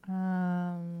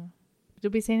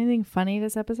 Did we say anything funny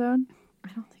this episode? I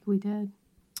don't think we did.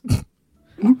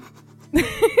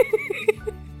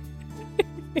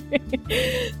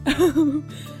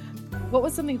 What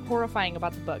was something horrifying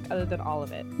about the book other than all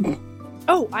of it?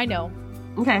 Oh, I know.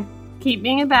 Okay. Keep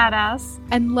being a badass.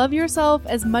 And love yourself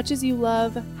as much as you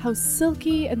love how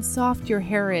silky and soft your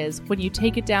hair is when you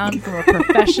take it down from a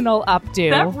professional updo.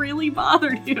 That really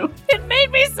bothered you. It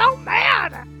made me so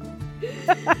mad.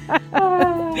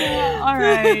 All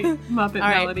right. Muppet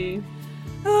Melody.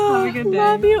 Have a good day.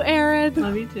 Love you, Erin.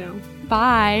 Love you too.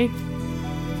 Bye.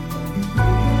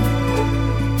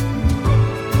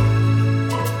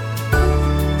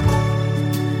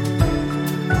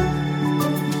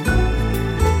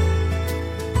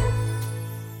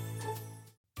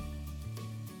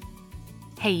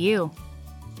 Hey, you.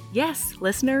 Yes,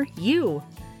 listener, you.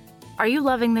 Are you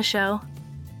loving the show?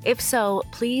 If so,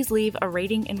 please leave a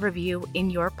rating and review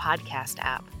in your podcast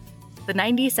app. The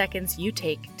 90 seconds you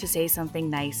take to say something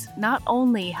nice not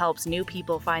only helps new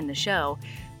people find the show,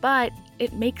 but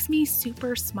it makes me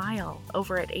super smile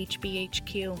over at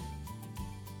HBHQ.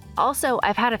 Also,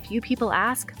 I've had a few people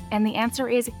ask, and the answer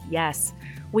is yes.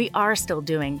 We are still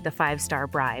doing the 5-star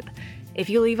bribe. If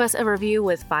you leave us a review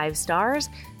with 5 stars,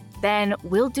 then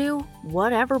we'll do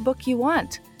whatever book you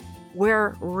want.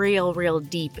 We're real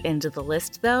deep into the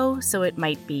list, though, so it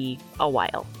might be a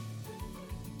while.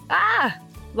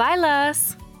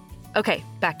 Lilas! Okay,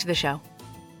 back to the show.